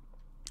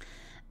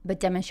 But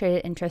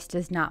demonstrated interest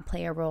does not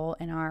play a role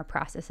in our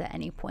process at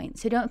any point.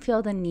 So don't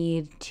feel the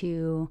need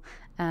to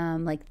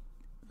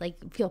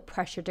feel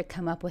pressure to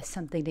come up with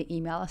something to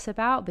email us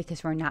about,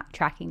 because we're not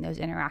tracking those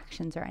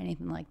interactions or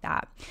anything like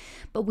that.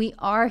 But we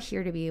are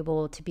here to be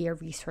able to be a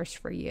resource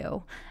for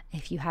you.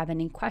 If you have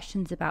any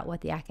questions about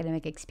what the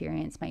academic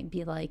experience might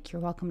be like,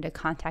 you're welcome to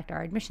contact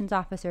our admissions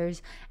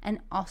officers, and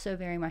also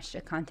very much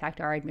to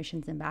contact our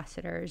admissions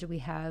ambassadors. We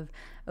have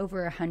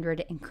over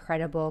 100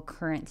 incredible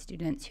current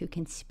students who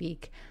can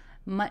speak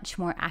much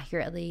more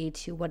accurately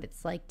to what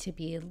it's like to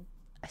be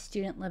a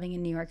student living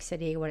in New York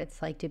City, what it's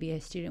like to be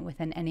a student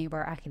within any of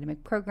our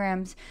academic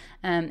programs.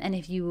 And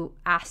if you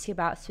ask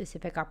about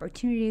specific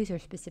opportunities or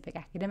specific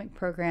academic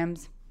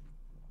programs,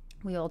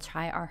 we will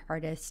try our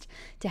hardest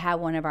to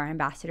have one of our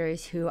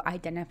ambassadors who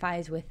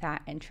identifies with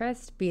that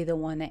interest be the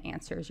one that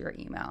answers your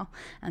email.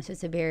 So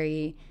it's a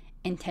very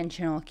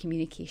intentional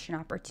communication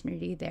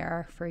opportunity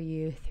there for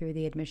you through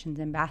the admissions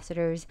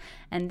ambassadors,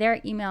 and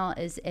their email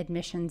is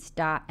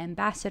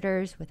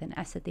admissions.ambassadors with an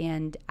S at the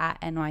end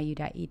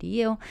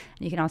 @nyu.edu. And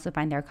you can also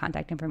find their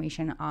contact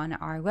information on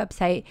our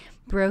website,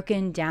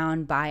 broken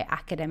down by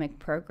academic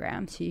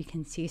program, so you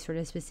can see sort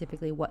of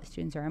specifically what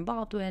students are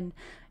involved in,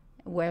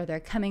 where they're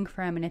coming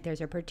from, and if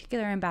there's a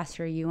particular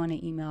ambassador you want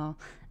to email,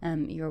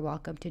 you're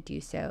welcome to do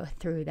so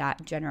through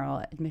that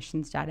general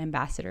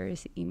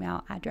admissions.ambassadors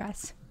email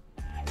address.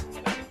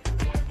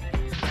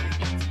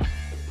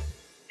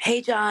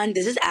 Hey John,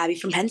 this is Abby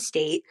from Penn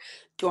State.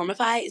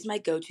 Dormify is my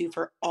go-to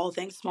for all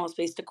things small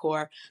space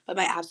decor, but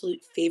my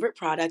absolute favorite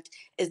product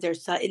is their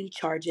Sutton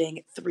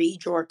charging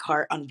 3-drawer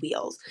cart on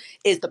wheels.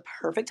 It is the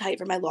perfect height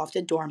for my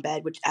lofted dorm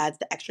bed, which adds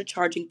the extra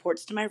charging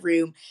ports to my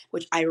room,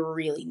 which I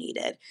really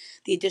needed.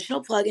 The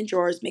additional plug-in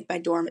drawers make my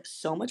dorm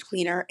so much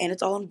cleaner, and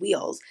it's all on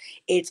wheels.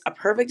 It's a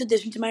perfect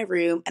addition to my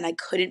room, and I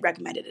couldn't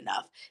recommend it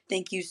enough.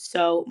 Thank you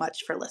so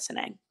much for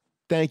listening.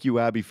 Thank you,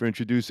 Abby, for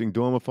introducing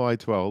Dormify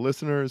to our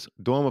listeners.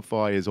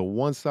 Dormify is a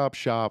one-stop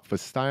shop for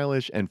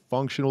stylish and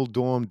functional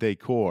dorm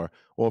decor,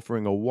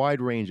 offering a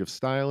wide range of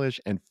stylish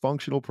and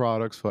functional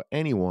products for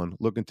anyone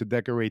looking to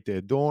decorate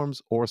their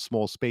dorms or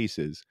small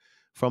spaces.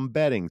 From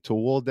bedding to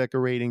wall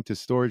decorating to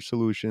storage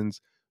solutions,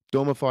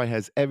 Dormify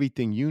has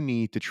everything you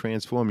need to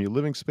transform your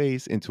living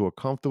space into a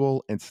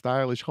comfortable and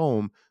stylish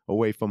home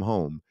away from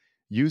home.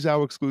 Use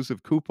our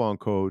exclusive coupon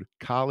code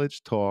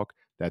COLLEGETALK,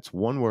 that's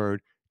one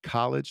word,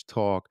 College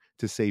Talk,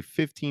 to save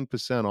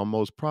 15% on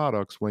most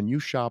products when you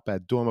shop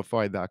at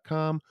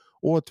dormify.com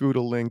or through the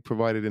link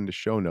provided in the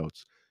show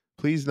notes.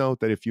 Please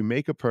note that if you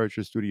make a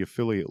purchase through the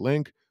affiliate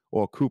link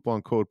or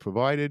coupon code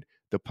provided,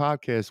 the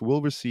podcast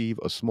will receive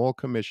a small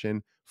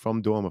commission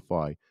from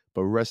Dormify.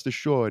 But rest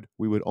assured,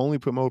 we would only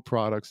promote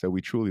products that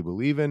we truly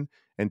believe in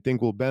and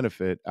think will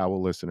benefit our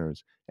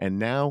listeners. And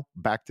now,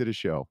 back to the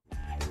show.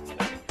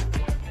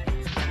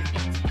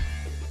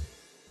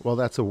 Well,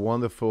 that's a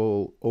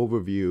wonderful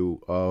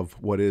overview of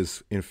what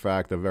is, in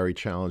fact, a very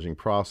challenging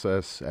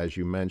process. As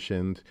you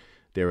mentioned,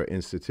 there are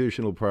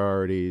institutional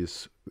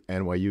priorities.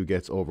 NYU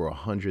gets over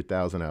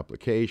 100,000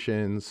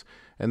 applications,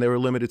 and there are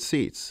limited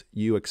seats.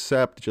 You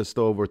accept just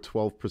over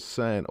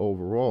 12%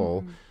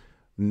 overall,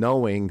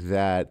 knowing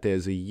that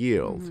there's a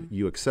yield.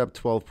 You accept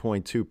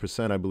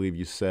 12.2%, I believe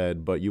you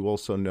said, but you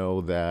also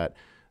know that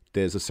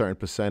there's a certain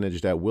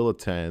percentage that will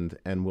attend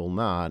and will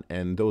not,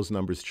 and those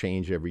numbers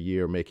change every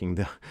year, making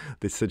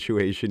the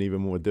situation even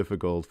more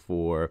difficult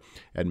for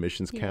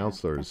admissions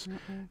counselors.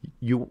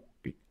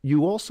 Definitely.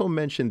 You also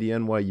mentioned the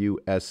NYU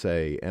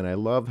essay, and I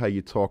love how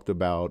you talked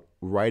about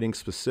writing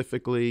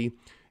specifically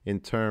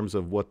in terms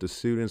of what the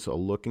students are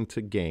looking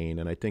to gain,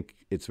 and I think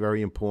it's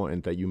very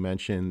important that you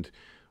mentioned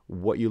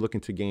what you're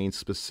looking to gain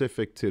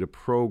specific to the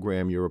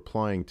program you're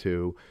applying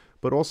to,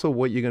 but also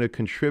what you're going to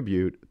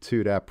contribute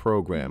to that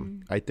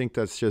program. I think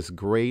that's just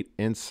great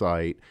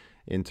insight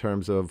in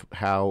terms of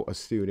how a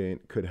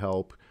student could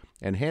help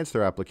enhance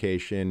their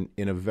application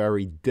in a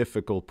very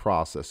difficult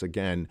process.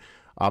 Again,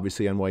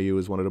 obviously NYU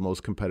is one of the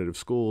most competitive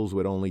schools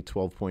with only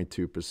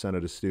 12.2%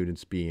 of the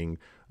students being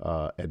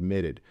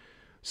admitted.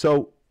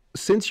 So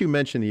since you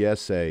mentioned the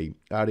essay,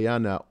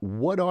 Arianna,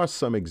 what are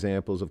some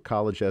examples of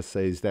college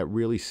essays that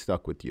really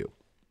stuck with you?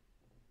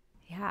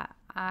 Yeah,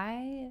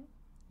 I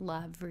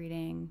love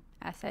reading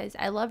essays.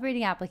 I love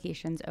reading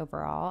applications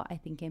overall, I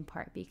think in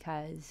part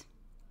because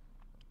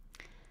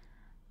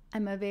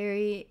I'm a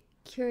very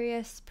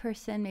curious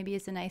person maybe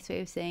is a nice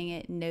way of saying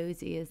it.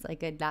 Nosy is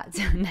like a not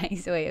so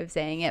nice way of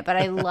saying it, but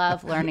I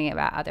love learning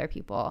about other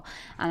people,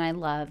 and I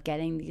love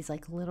getting these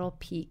like little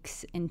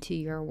peeks into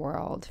your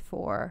world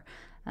for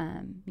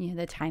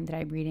the time that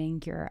I'm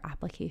reading your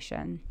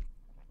application.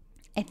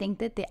 I think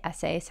that the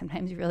essay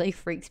sometimes really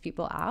freaks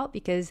people out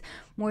because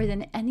more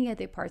than any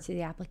other parts of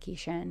the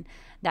application,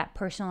 that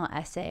personal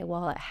essay,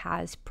 while it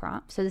has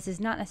prompts, so this is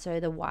not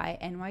necessarily the why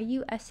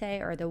NYU essay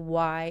or the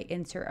why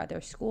insert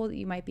other school that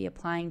you might be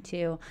applying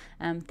to,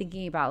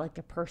 thinking about like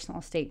the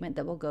personal statement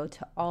that will go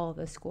to all of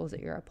the schools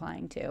that you're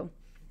applying to.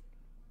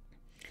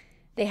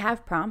 They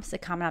have prompts. The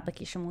Common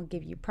Application will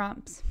give you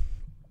prompts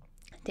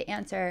to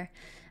answer.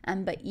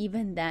 But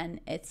even then,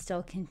 it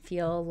still can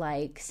feel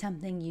like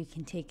something you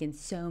can take in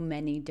so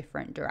many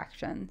different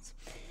directions.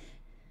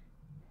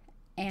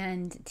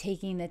 And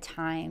taking the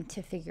time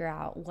to figure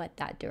out what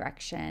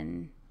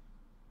direction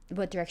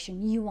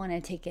you want to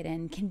take it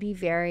in can be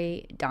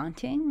very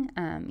daunting.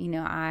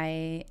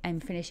 I'm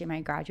finishing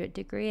my graduate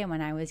degree, and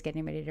when I was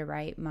getting ready to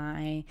write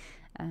my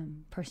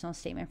personal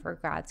statement for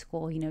grad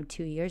school,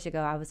 2 years ago,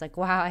 I was like,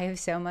 wow, I have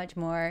so much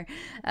more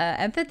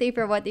empathy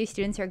for what these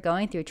students are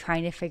going through,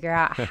 trying to figure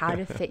out how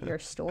to fit your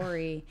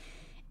story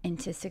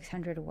into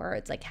 600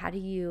 words. Like, how do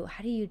you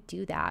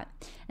do that?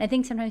 And I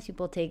think sometimes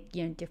people take,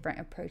 different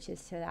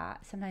approaches to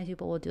that. Sometimes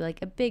people will do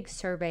like a big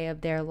survey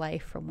of their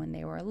life from when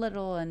they were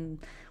little and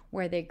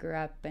where they grew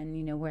up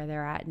and, where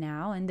they're at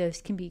now. And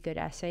those can be good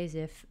essays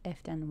if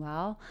done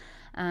well.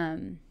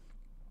 I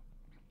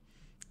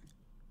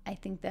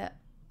think that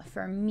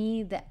for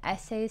me, the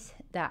essays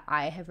that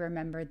I have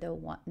remembered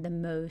the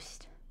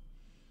most,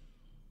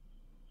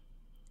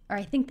 or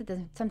I think that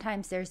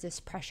sometimes there's this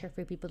pressure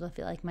for people to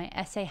feel like my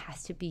essay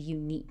has to be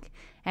unique.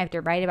 I have to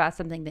write about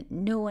something that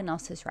no one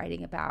else is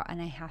writing about, and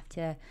I have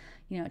to,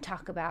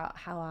 talk about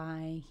how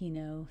I,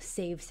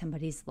 saved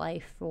somebody's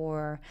life,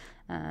 or,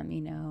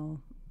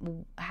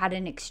 had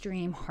an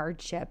extreme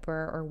hardship,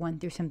 or went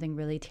through something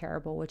really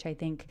terrible, which I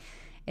think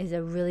is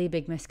a really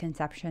big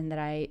misconception that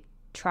I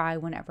try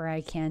whenever I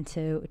can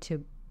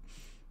to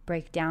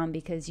break down,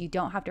 because you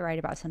don't have to write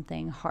about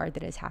something hard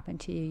that has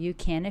happened to you. You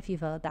can if you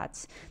feel that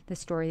that's the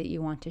story that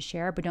you want to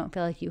share, but don't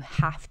feel like you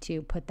have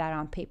to put that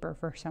on paper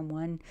for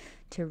someone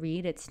to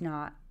read. It's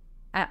not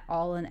at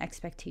all an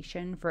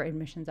expectation for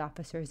admissions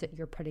officers that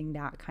you're putting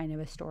that kind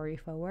of a story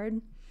forward.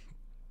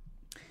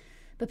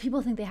 But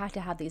people think they have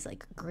to have these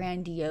like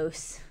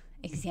grandiose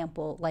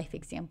life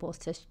examples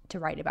to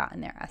write about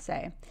in their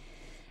essay.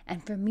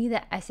 And for me,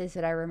 the essays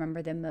that I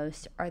remember the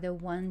most are the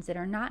ones that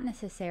are not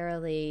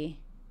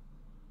necessarily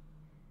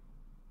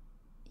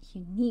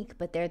unique,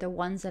 but they're the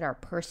ones that are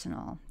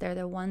personal. They're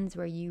the ones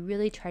where you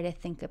really try to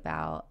think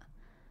about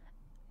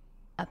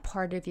a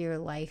part of your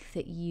life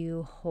that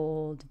you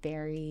hold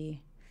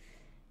very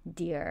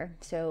dear.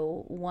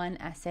 So one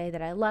essay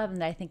that I love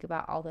and that I think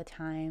about all the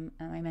time,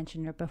 I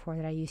mentioned it before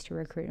that I used to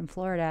recruit in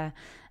Florida,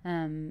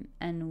 and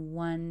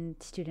one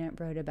student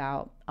wrote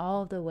about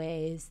all the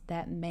ways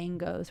that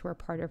mangoes were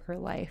part of her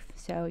life.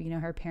 So,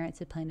 her parents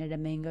had planted a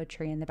mango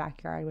tree in the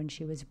backyard when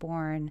she was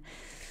born.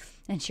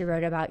 And she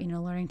wrote about,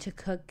 learning to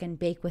cook and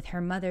bake with her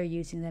mother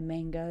using the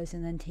mangoes,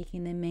 and then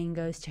taking the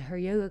mangoes to her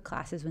yoga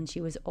classes when she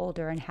was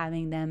older and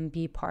having them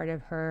be part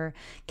of her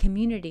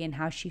community, and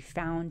how she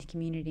found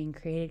community and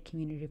created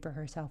community for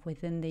herself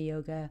within the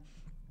yoga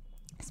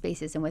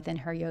spaces and within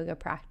her yoga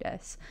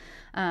practice.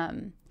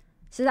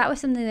 So that was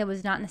something that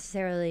was not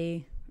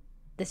necessarily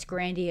this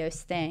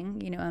grandiose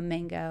thing. A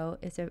mango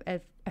is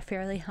a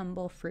fairly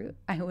humble fruit,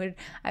 I would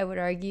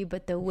argue,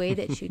 but the way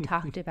that she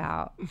talked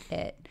about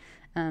it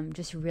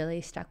just really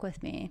stuck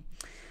with me.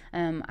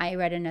 I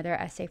read another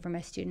essay from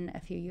a student a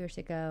few years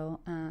ago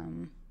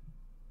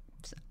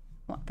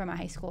from a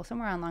high school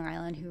somewhere on Long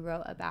Island, who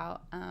wrote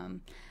about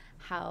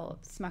how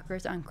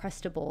Smucker's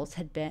Uncrustables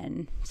had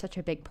been such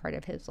a big part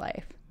of his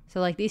life. So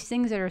like these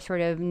things that are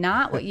sort of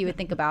not what you would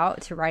think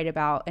about to write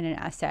about in an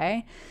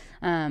essay,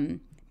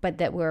 but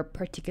that were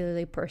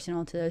particularly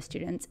personal to those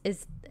students.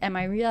 Am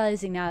I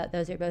realizing now that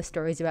those are both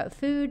stories about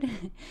food?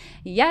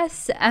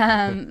 Yes,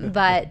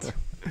 but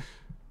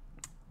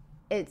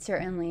it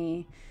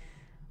certainly,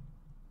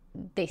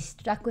 they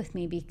stuck with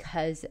me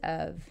because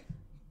of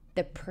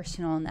the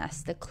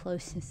personalness, the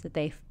closeness that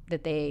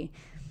they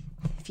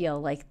feel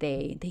like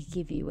they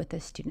give you with a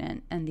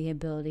student, and the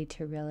ability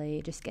to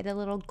really just get a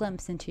little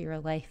glimpse into your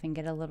life and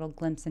get a little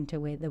glimpse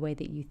into the way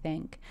that you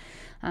think.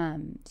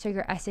 So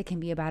your essay can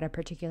be about a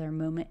particular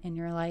moment in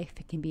your life.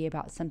 It can be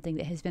about something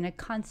that has been a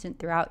constant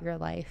throughout your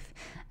life.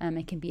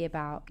 It can be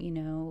about,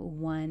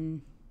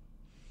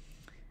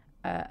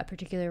 a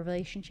particular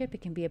relationship.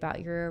 It can be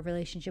about your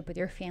relationship with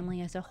your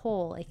family as a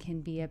whole. It can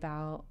be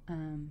about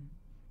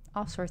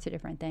all sorts of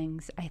different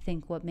things. I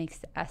think what makes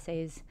the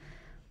essays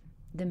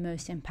the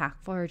most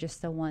impactful are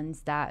just the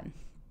ones that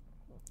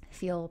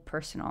feel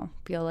personal,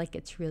 feel like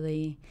it's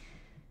really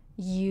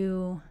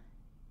you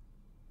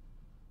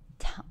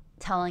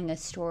telling a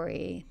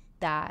story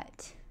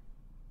that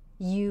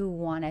you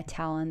want to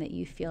tell and that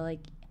you feel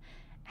like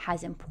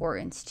has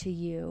importance to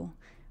you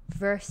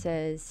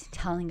versus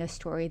telling a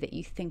story that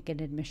you think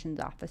an admissions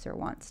officer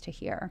wants to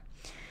hear.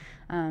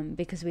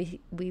 Because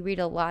we read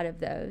a lot of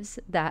those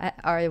that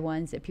are the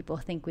ones that people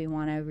think we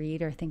want to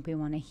read or think we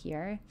want to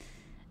hear.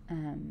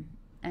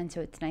 And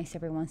so it's nice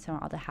every once in a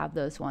while to have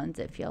those ones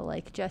that feel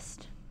like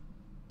just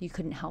you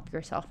couldn't help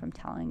yourself from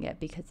telling it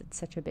because it's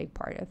such a big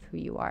part of who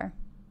you are.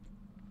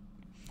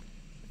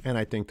 And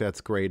I think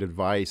that's great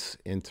advice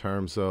in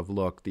terms of,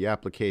 look, the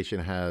application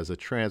has a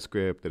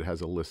transcript, it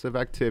has a list of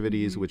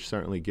activities, which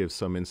certainly gives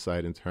some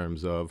insight in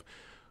terms of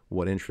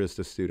what interest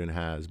a student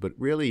has. But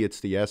really, it's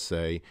the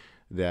essay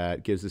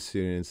that gives the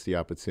students the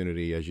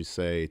opportunity, as you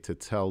say, to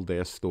tell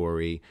their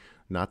story,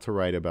 not to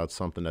write about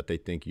something that they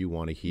think you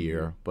want to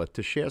hear, but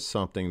to share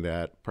something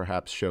that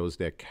perhaps shows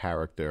their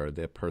character,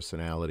 their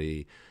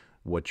personality,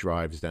 what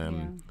drives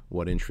them,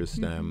 what interests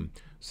them,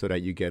 so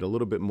that you get a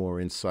little bit more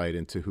insight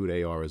into who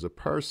they are as a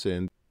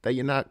person that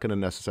you're not going to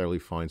necessarily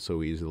find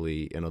so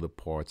easily in other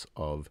parts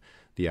of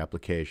the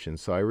application.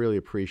 So I really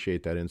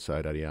appreciate that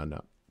insight,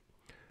 Arianna.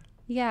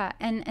 Yeah,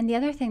 and the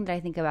other thing that I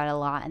think about a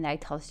lot and that I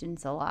tell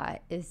students a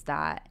lot is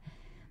that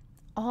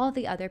all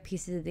the other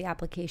pieces of the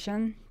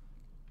application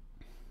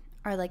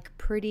are like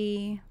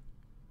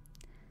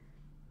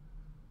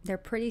they're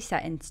pretty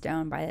set in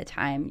stone by the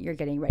time you're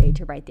getting ready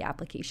to write the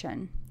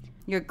application.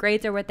 Your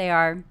grades are what they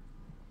are.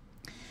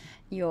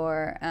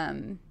 Your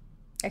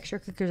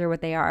extracurriculars are what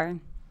they are.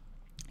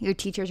 Your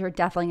teachers are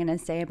definitely going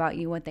to say about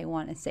you what they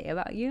want to say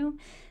about you.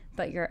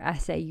 But your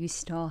essay, you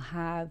still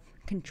have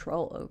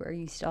control over.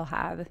 You still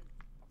have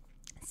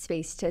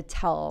space to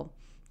tell,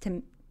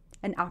 to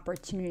an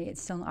opportunity.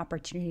 It's still an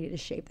opportunity to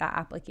shape that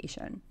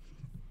application.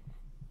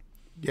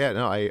 Yeah,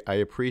 no, I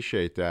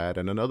appreciate that.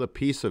 And another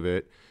piece of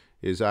it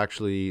is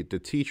actually the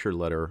teacher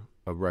letter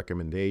of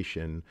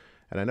recommendation.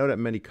 And I know that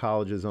many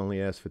colleges only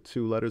ask for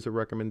 2 letters of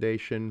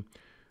recommendation.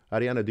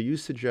 Arianna, do you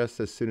suggest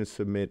that students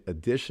submit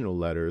additional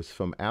letters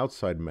from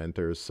outside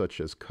mentors,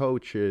 such as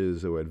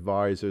coaches or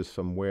advisors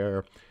from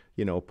where,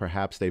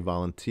 perhaps they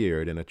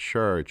volunteered in a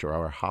church or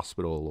a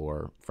hospital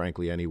or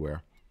frankly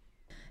anywhere?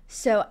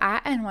 So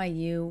at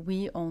NYU,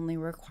 we only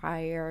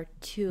require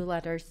 2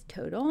 letters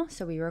total.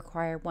 So we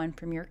require one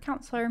from your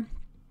counselor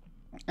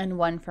and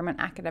one from an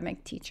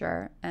academic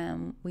teacher.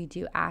 We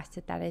do ask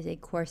that is a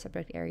core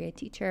subject area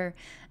teacher.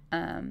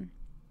 And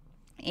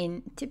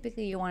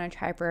typically you want to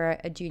try for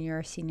a junior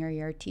or senior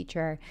year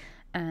teacher,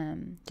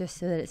 just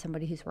so that it's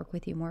somebody who's worked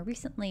with you more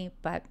recently.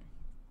 But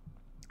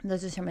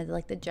those are some of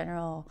the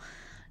general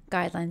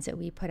guidelines that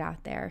we put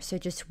out there. So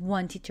just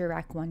one teacher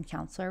rec, one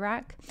counselor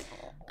rec.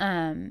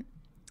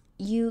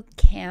 You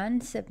can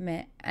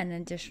submit an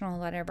additional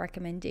letter of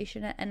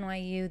recommendation at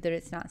NYU, that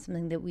it's not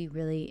something that we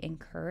really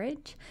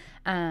encourage.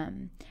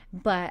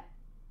 But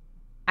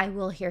I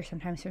will hear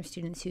sometimes from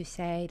students who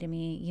say to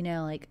me,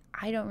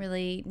 I don't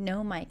really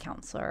know my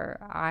counselor.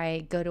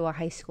 I go to a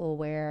high school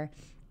where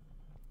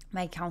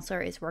my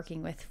counselor is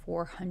working with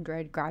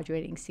 400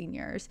 graduating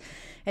seniors.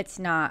 It's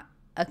not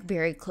a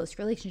very close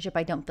relationship.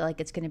 I don't feel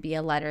like it's going to be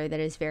a letter that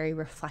is very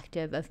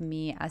reflective of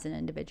me as an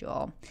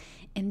individual.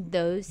 In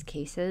those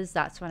cases,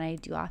 that's when I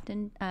do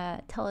often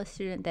tell a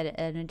student that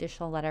an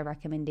additional letter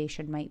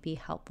recommendation might be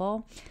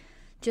helpful,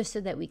 just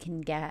so that we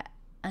can get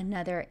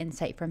another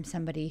insight from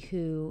somebody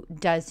who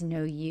does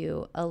know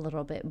you a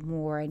little bit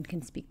more and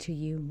can speak to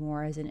you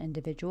more as an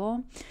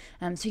individual.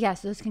 So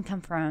those can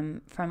come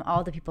from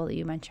all the people that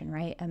you mentioned,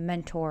 right? A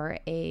mentor,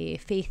 a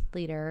faith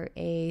leader,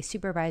 a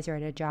supervisor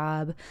at a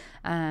job.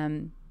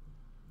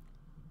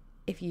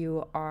 If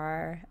you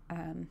are,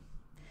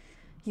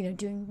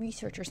 doing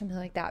research or something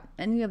like that,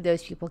 any of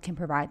those people can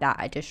provide that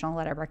additional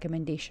letter of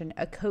recommendation.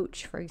 A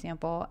coach, for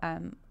example,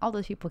 all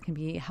those people can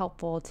be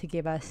helpful to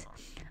give us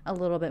a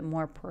little bit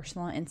more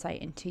personal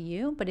insight into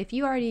you. But if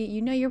you already,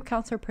 your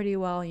counselor pretty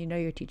well,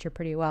 your teacher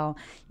pretty well,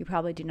 you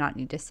probably do not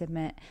need to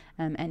submit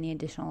any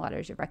additional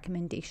letters of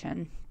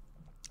recommendation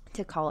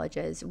to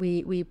colleges.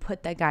 We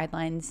put the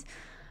guidelines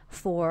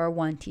for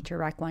one teacher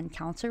rec, one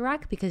counselor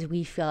rec, because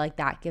we feel like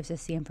that gives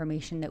us the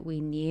information that we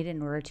need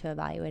in order to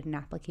evaluate an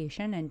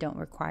application and don't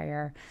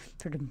require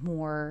sort of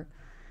more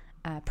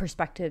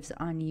perspectives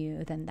on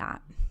you than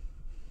that.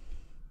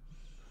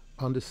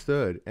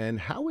 Understood.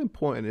 And how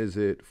important is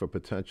it for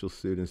potential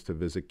students to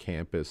visit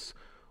campus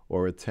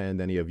or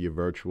attend any of your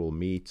virtual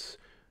meets?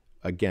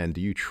 Again,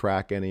 do you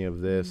track any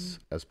of this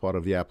as part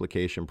of the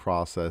application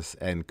process,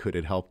 and could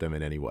it help them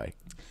in any way?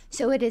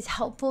 So it is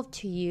helpful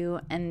to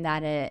you in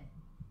that it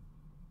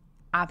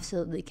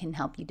absolutely can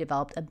help you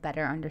develop a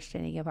better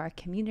understanding of our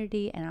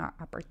community and our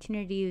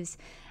opportunities,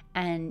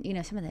 and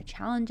some of the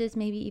challenges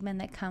maybe even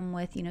that come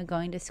with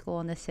going to school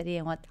in the city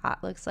and what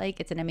that looks like.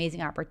 It's an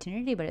amazing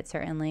opportunity, but it's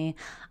certainly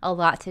a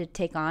lot to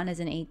take on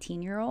as an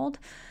 18-year-old.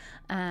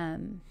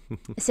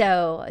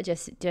 So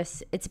just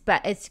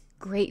it's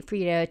great for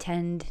you to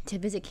attend, to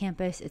visit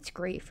campus. It's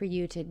great for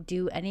you to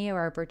do any of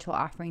our virtual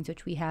offerings,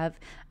 which we have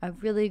a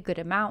really good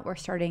amount. We're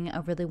starting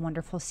a really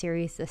wonderful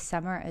series this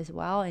summer as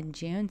well in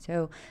June.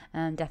 So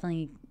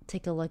definitely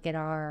take a look at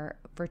our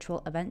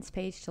virtual events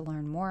page to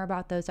learn more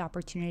about those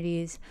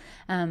opportunities.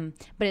 But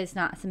it's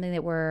not something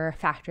that we're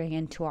factoring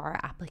into our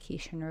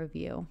application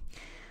review.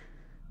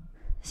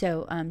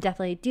 So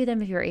definitely do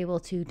them if you're able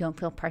to. Don't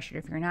feel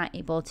pressured if you're not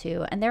able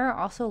to. And there are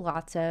also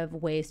lots of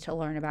ways to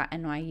learn about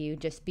NYU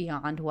just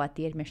beyond what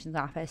the admissions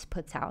office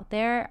puts out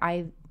there.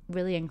 I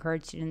really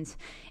encourage students,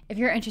 if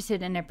you're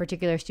interested in a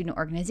particular student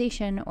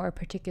organization or a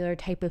particular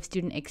type of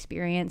student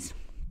experience,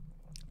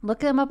 look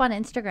them up on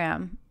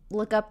Instagram.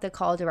 Look up the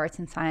College of Arts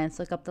and Science,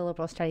 look up the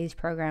Liberal Studies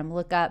program,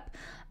 look up,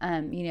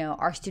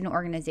 our student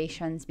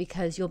organizations,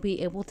 because you'll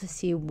be able to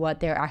see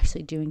what they're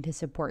actually doing to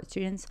support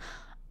students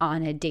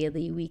on a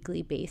daily,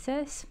 weekly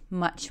basis, in a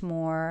much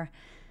more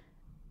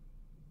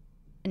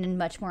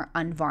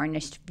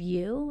unvarnished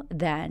view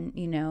than,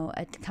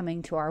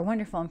 coming to our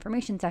wonderful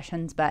information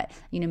sessions, but,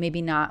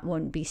 maybe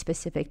wouldn't be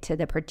specific to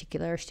the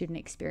particular student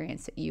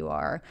experience that you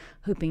are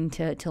hoping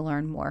to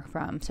learn more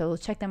from. So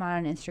check them out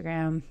on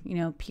Instagram.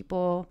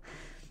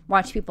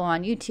 Watch people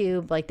on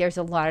YouTube. Like, there's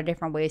a lot of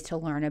different ways to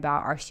learn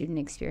about our student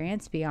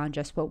experience beyond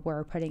just what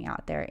we're putting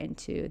out there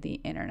into the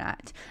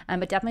internet.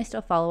 But definitely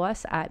still follow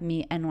us at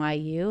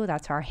NYU.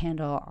 That's our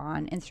handle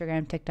on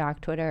Instagram, TikTok,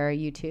 Twitter,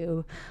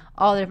 YouTube,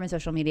 all the different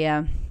social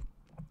media.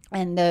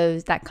 And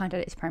that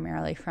content is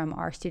primarily from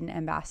our student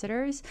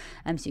ambassadors.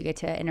 So you get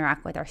to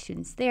interact with our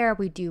students there.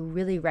 We do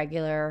really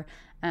regular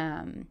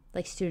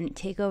student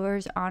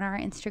takeovers on our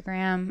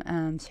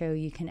Instagram. So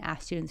you can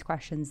ask students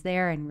questions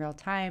there in real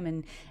time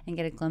and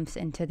get a glimpse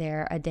into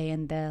a day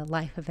in the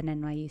life of an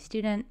NYU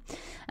student.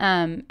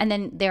 And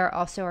then there are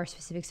also our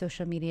specific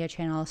social media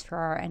channels for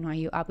our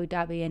NYU Abu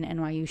Dhabi and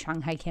NYU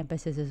Shanghai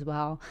campuses as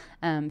well.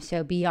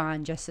 So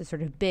beyond just a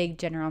sort of big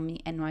general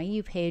Meet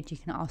NYU page, you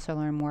can also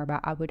learn more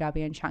about Abu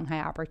Dhabi and Shanghai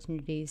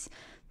opportunities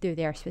through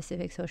their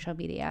specific social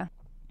media.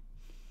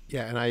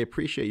 Yeah, and I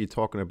appreciate you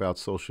talking about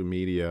social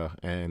media,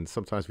 and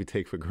sometimes we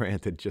take for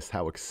granted just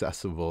how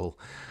accessible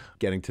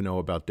getting to know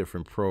about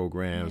different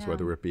programs,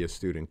 whether it be a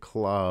student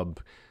club,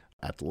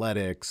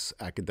 athletics,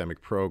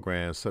 academic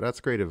programs. So that's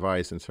great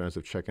advice in terms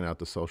of checking out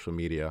the social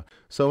media.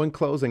 So in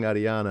closing,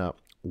 Arianna,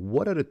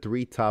 what are the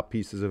 3 top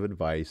pieces of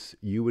advice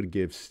you would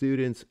give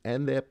students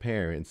and their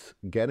parents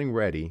getting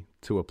ready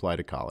to apply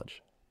to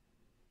college?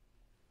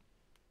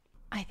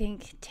 I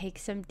think take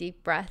some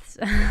deep breaths.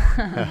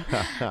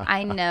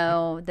 I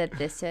know that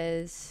this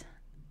is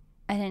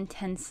an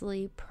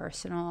intensely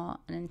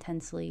personal, an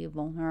intensely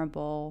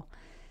vulnerable,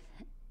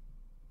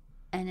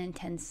 an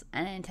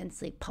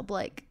intensely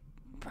public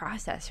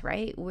process,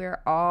 right?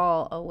 We're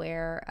all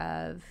aware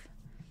of,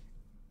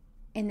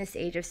 in this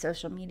age of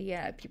social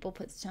media, people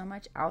put so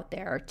much out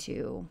there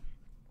to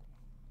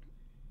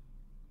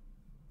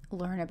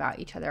learn about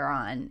each other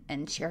on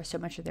and share so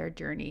much of their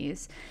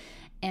journeys.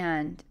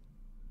 And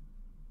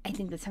I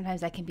think that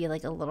sometimes that can be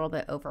like a little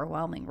bit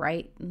overwhelming,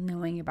 right?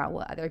 Knowing about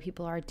what other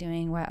people are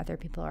doing, what other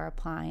people are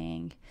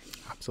applying.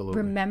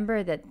 Absolutely.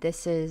 Remember that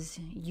this is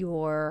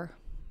your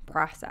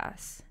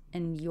process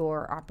and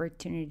your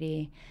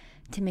opportunity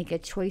to make a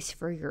choice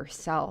for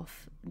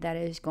yourself that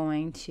is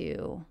going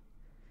to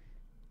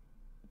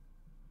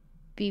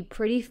be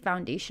pretty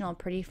foundational,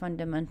 pretty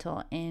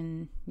fundamental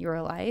in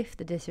your life.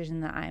 The decision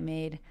that I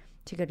made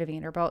to go to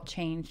Vanderbilt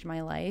changed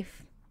my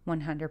life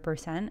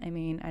 100%. I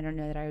mean, I don't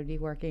know that I would be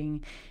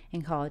working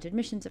in college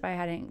admissions if I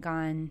hadn't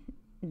gone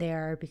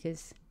there,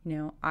 because,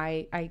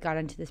 I got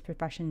into this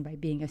profession by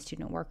being a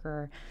student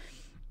worker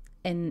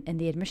in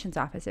the admissions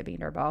office at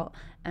Vanderbilt.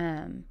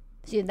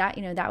 So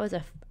that was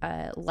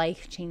a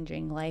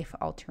life-changing,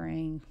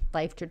 life-altering,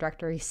 life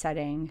trajectory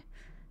setting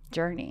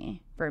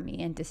journey for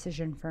me and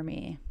decision for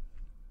me.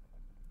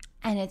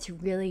 And it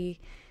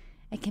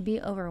can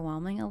be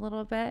overwhelming a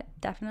little bit,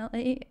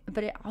 definitely,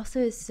 but it also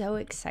is so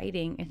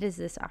exciting. It is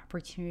this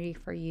opportunity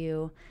for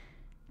you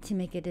to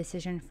make a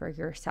decision for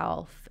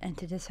yourself and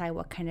to decide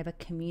what kind of a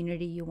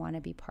community you want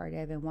to be part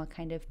of and what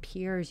kind of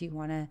peers you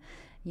want to,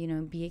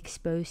 be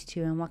exposed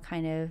to, and what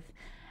kind of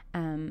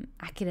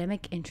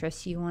academic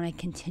interests you want to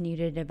continue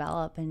to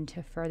develop and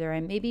to further.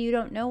 And maybe you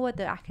don't know what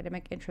the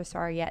academic interests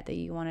are yet that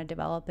you want to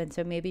develop. And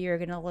so maybe you're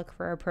going to look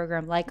for a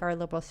program like our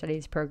liberal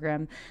studies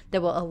program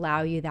that will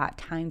allow you that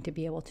time to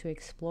be able to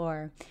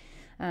explore.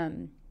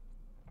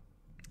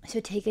 So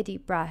take a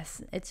deep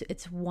breath.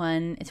 It's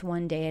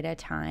one day at a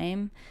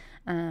time.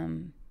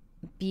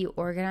 Be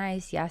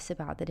organized, yes,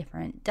 about the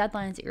different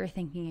deadlines that you're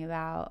thinking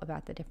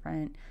about the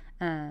different,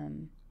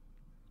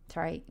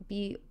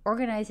 be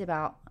organized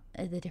about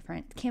the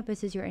different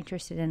campuses you're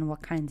interested in,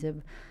 what kinds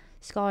of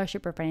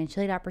scholarship or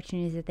financial aid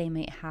opportunities that they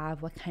might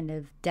have, what kind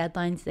of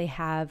deadlines they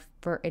have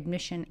for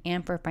admission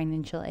and for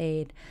financial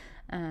aid.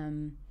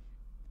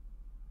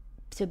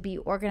 So be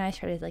organized,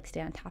 try to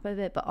stay on top of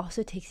it, but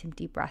also take some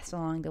deep breaths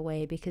along the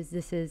way, because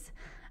this is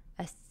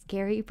a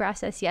scary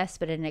process, yes,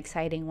 but an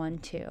exciting one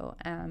too,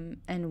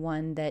 and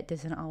one that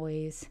doesn't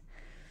always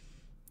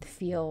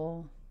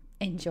feel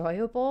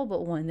enjoyable,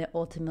 but one that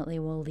ultimately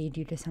will lead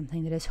you to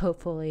something that is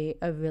hopefully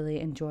a really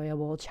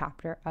enjoyable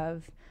chapter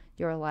of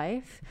your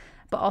life.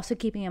 But also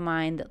keeping in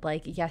mind that,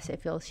 like, yes,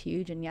 it feels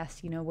huge, and yes,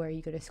 you know, where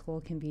you go to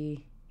school can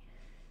be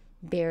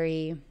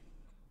very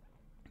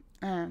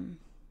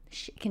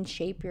can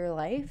shape your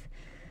life,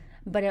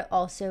 but it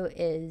also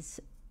is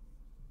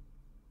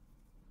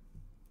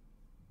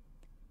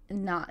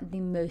not the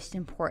most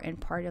important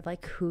part of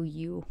like who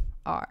you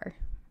are.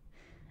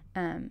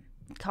 On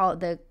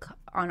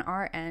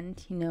our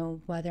end, you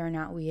know, whether or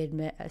not we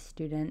admit a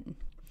student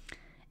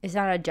is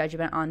not a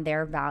judgment on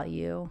their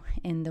value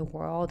in the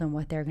world and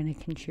what they're going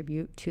to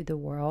contribute to the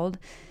world.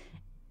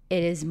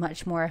 It is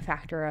much more a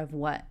factor of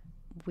what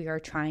we are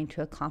trying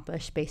to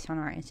accomplish based on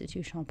our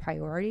institutional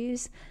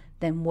priorities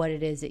than what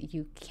it is that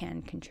you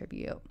can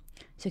contribute.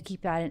 So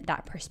keep that in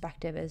that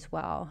perspective as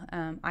well.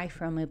 I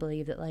firmly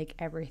believe that like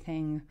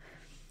everything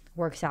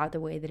works out the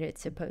way that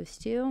it's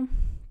supposed to.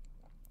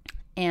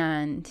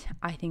 And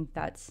I think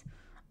that's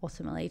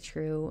ultimately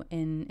true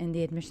in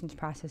the admissions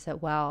process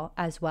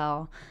as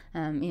well.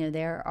 You know,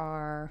 there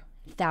are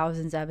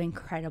thousands of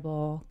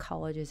incredible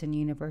colleges and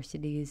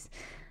universities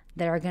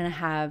that are going to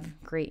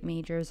have great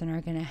majors and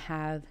are going to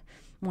have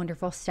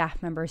wonderful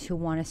staff members who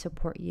want to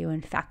support you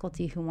and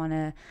faculty who want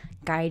to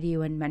guide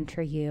you and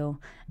mentor you.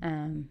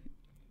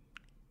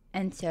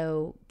 And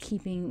so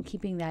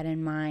keeping that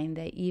in mind,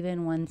 that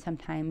even when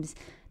sometimes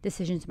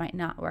decisions might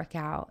not work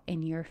out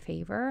in your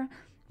favor,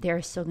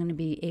 there's still going to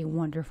be a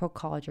wonderful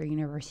college or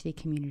university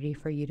community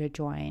for you to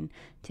join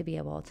to be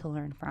able to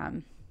learn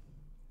from.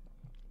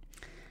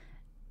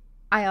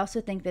 I also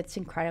think that's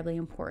incredibly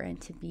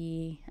important to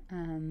be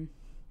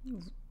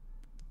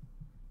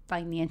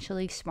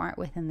financially smart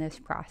within this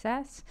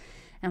process.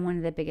 And one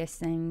of the biggest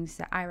things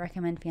that I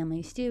recommend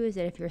families do is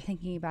that if you're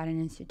thinking about an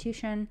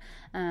institution,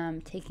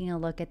 taking a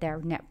look at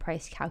their net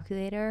price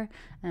calculator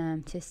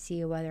to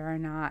see whether or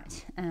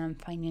not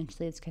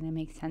financially it's going to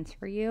make sense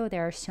for you.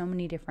 There are so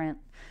many different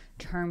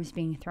terms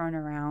being thrown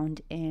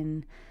around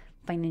in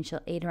financial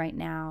aid right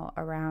now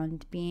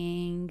around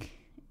being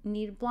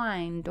need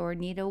blind or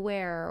need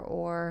aware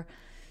or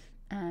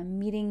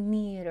meeting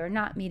need or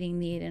not meeting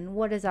need, and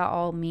what does that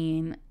all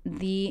mean?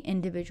 The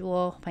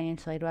individual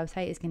financial aid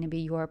website is going to be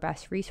your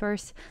best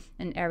resource,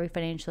 and every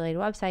financial aid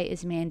website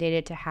is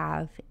mandated to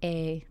have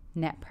a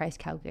net price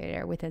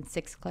calculator within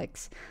 6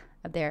 clicks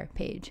of their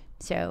page.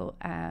 So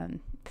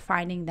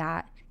finding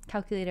that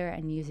calculator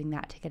and using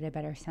that to get a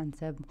better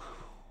sense of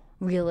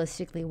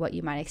realistically what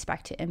you might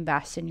expect to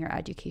invest in your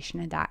education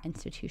at that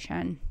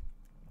institution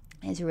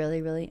is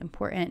really, really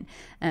important.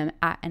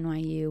 At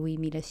NYU, we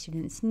meet a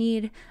student's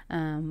need,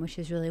 which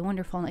is really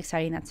wonderful and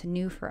exciting. That's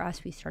new for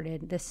us. We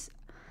started this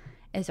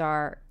as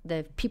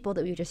the people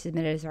that we just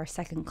submitted as our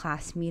second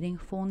class meeting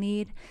full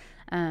need.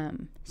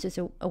 So it's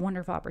a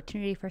wonderful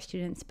opportunity for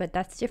students, but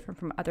that's different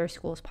from other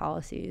schools'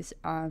 policies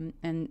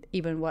and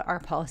even what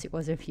our policy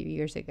was a few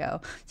years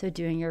ago. So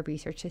doing your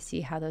research to see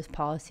how those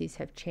policies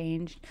have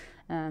changed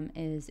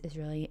is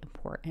really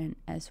important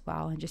as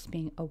well, and just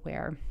being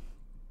aware.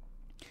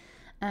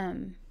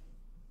 And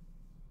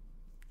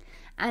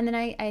then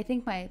I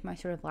think my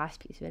sort of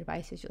last piece of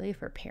advice is really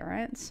for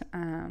parents.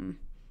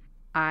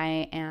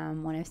 I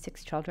am one of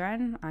 6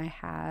 children. I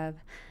have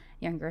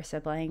younger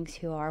siblings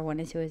one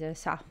who is a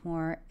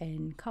sophomore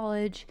in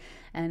college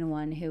and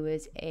one who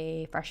is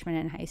a freshman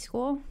in high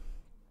school.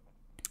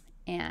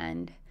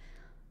 And,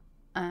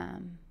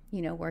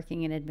 you know,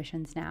 working in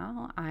admissions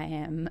now, I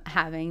am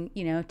having,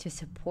 you know, to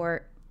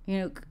support, you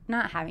know,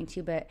 not having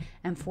to, but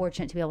I'm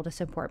fortunate to be able to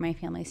support my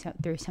family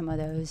through some of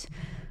those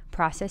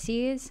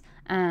processes,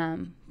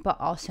 but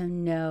also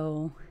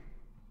know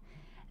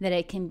that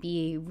it can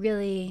be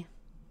really,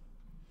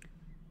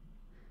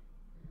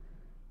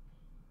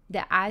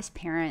 that as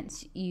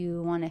parents,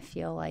 you want to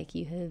feel like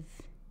you have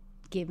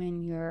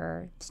given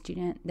your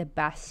student the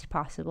best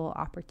possible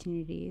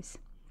opportunities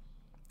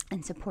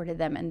and supported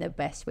them in the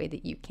best way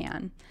that you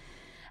can.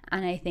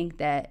 And I think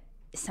that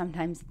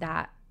sometimes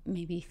that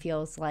maybe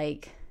feels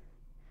like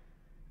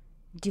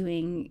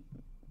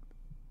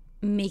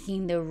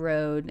making the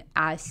road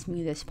as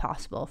smooth as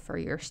possible for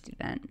your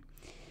student.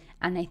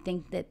 And I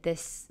think that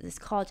this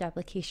college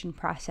application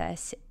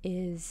process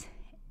is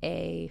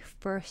a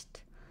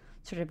first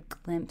sort of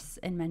glimpse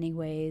in many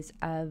ways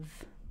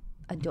of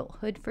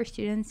adulthood for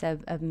students,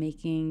 of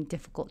making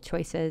difficult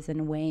choices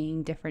and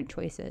weighing different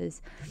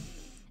choices.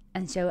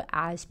 And so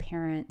as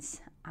parents,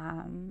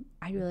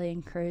 I really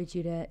encourage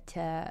you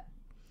to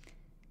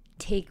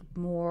take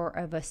more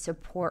of a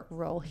support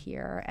role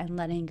here and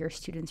letting your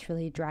students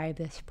really drive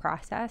this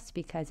process,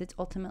 because it's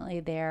ultimately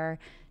their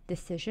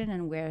decision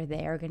and where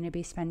they are going to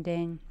be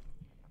spending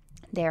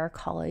their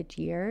college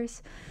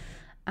years.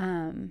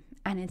 And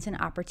it's an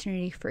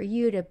opportunity for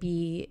you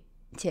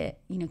to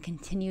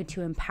continue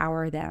to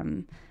empower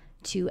them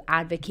to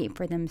advocate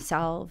for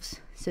themselves,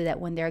 so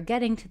that when they're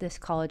getting to this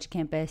college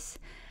campus,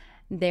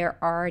 they're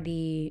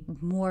already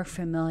more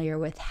familiar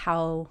with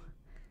how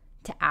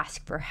to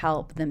ask for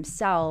help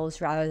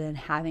themselves, rather than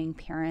having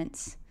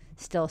parents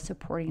still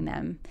supporting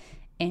them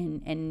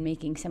in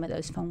making some of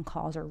those phone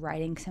calls or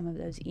writing some of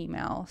those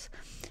emails.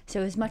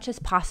 So as much as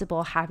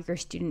possible, have your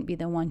student be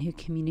the one who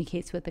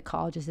communicates with the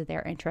colleges that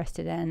they're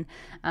interested in.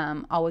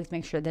 Always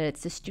make sure that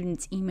it's the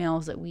student's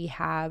emails that we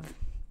have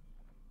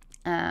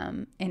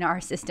in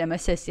our system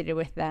associated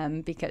with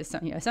them, because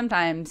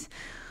sometimes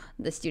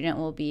the student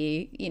will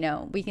be,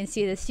 we can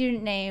see the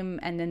student name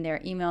and then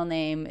their email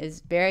name is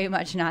very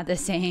much not the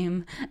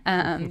same,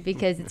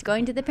 because it's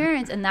going to the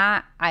parents. And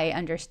that I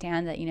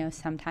understand that,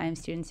 sometimes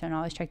students don't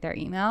always check their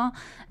email,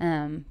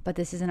 but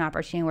this is an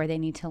opportunity where they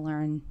need to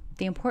learn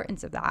the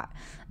importance of that.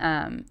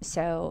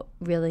 So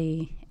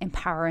really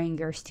empowering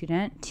your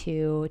student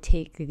to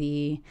take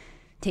the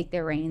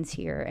reins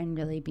here and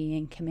really be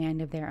in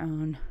command of their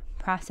own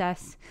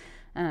process.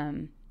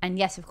 And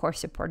yes, of course,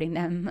 supporting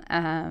them,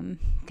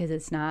 because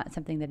it's not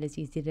something that is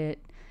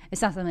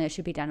it's not something that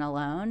should be done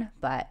alone,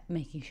 but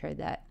making sure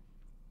that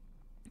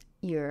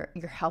you're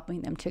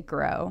helping them to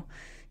grow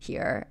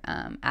here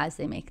as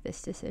they make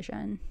this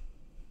decision.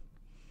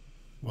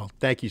 Well,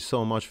 thank you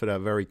so much for that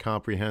very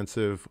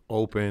comprehensive,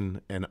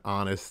 open, and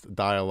honest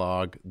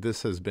dialogue.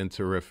 This has been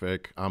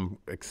terrific. I'm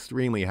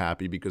extremely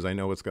happy because I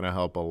know it's going to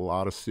help a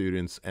lot of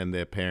students and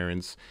their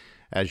parents.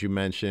 As you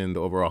mentioned,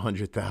 over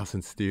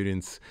 100,000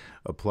 students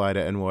apply to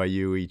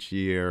NYU each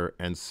year.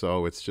 And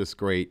so it's just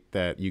great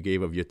that you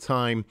gave of your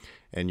time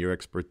and your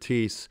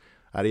expertise.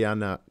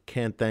 Arianna,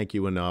 can't thank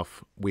you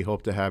enough. We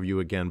hope to have you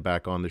again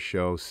back on the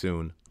show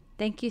soon.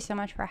 Thank you so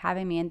much for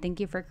having me, and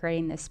thank you for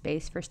creating this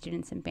space for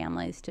students and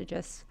families to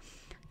just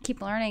keep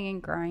learning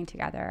and growing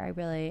together.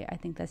 I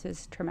think this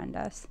is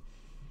tremendous.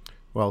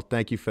 Well,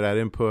 thank you for that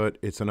input.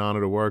 It's an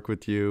honor to work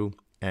with you,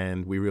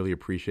 and we really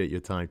appreciate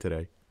your time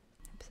today.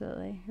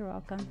 Absolutely. You're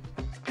welcome.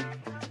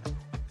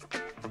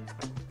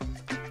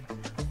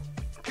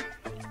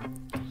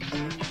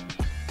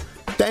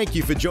 Thank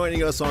you for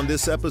joining us on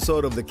this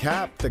episode of the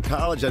CAP, the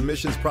College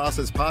Admissions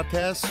Process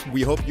Podcast.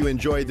 We hope you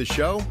enjoyed the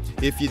show.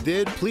 If you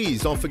did,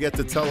 please don't forget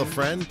to tell a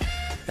friend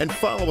and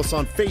follow us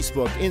on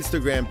Facebook,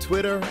 Instagram,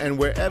 Twitter, and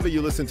wherever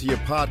you listen to your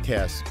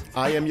podcasts.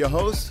 I am your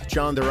host,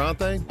 John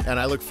Durante, and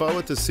I look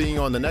forward to seeing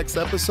you on the next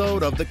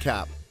episode of the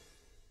CAP.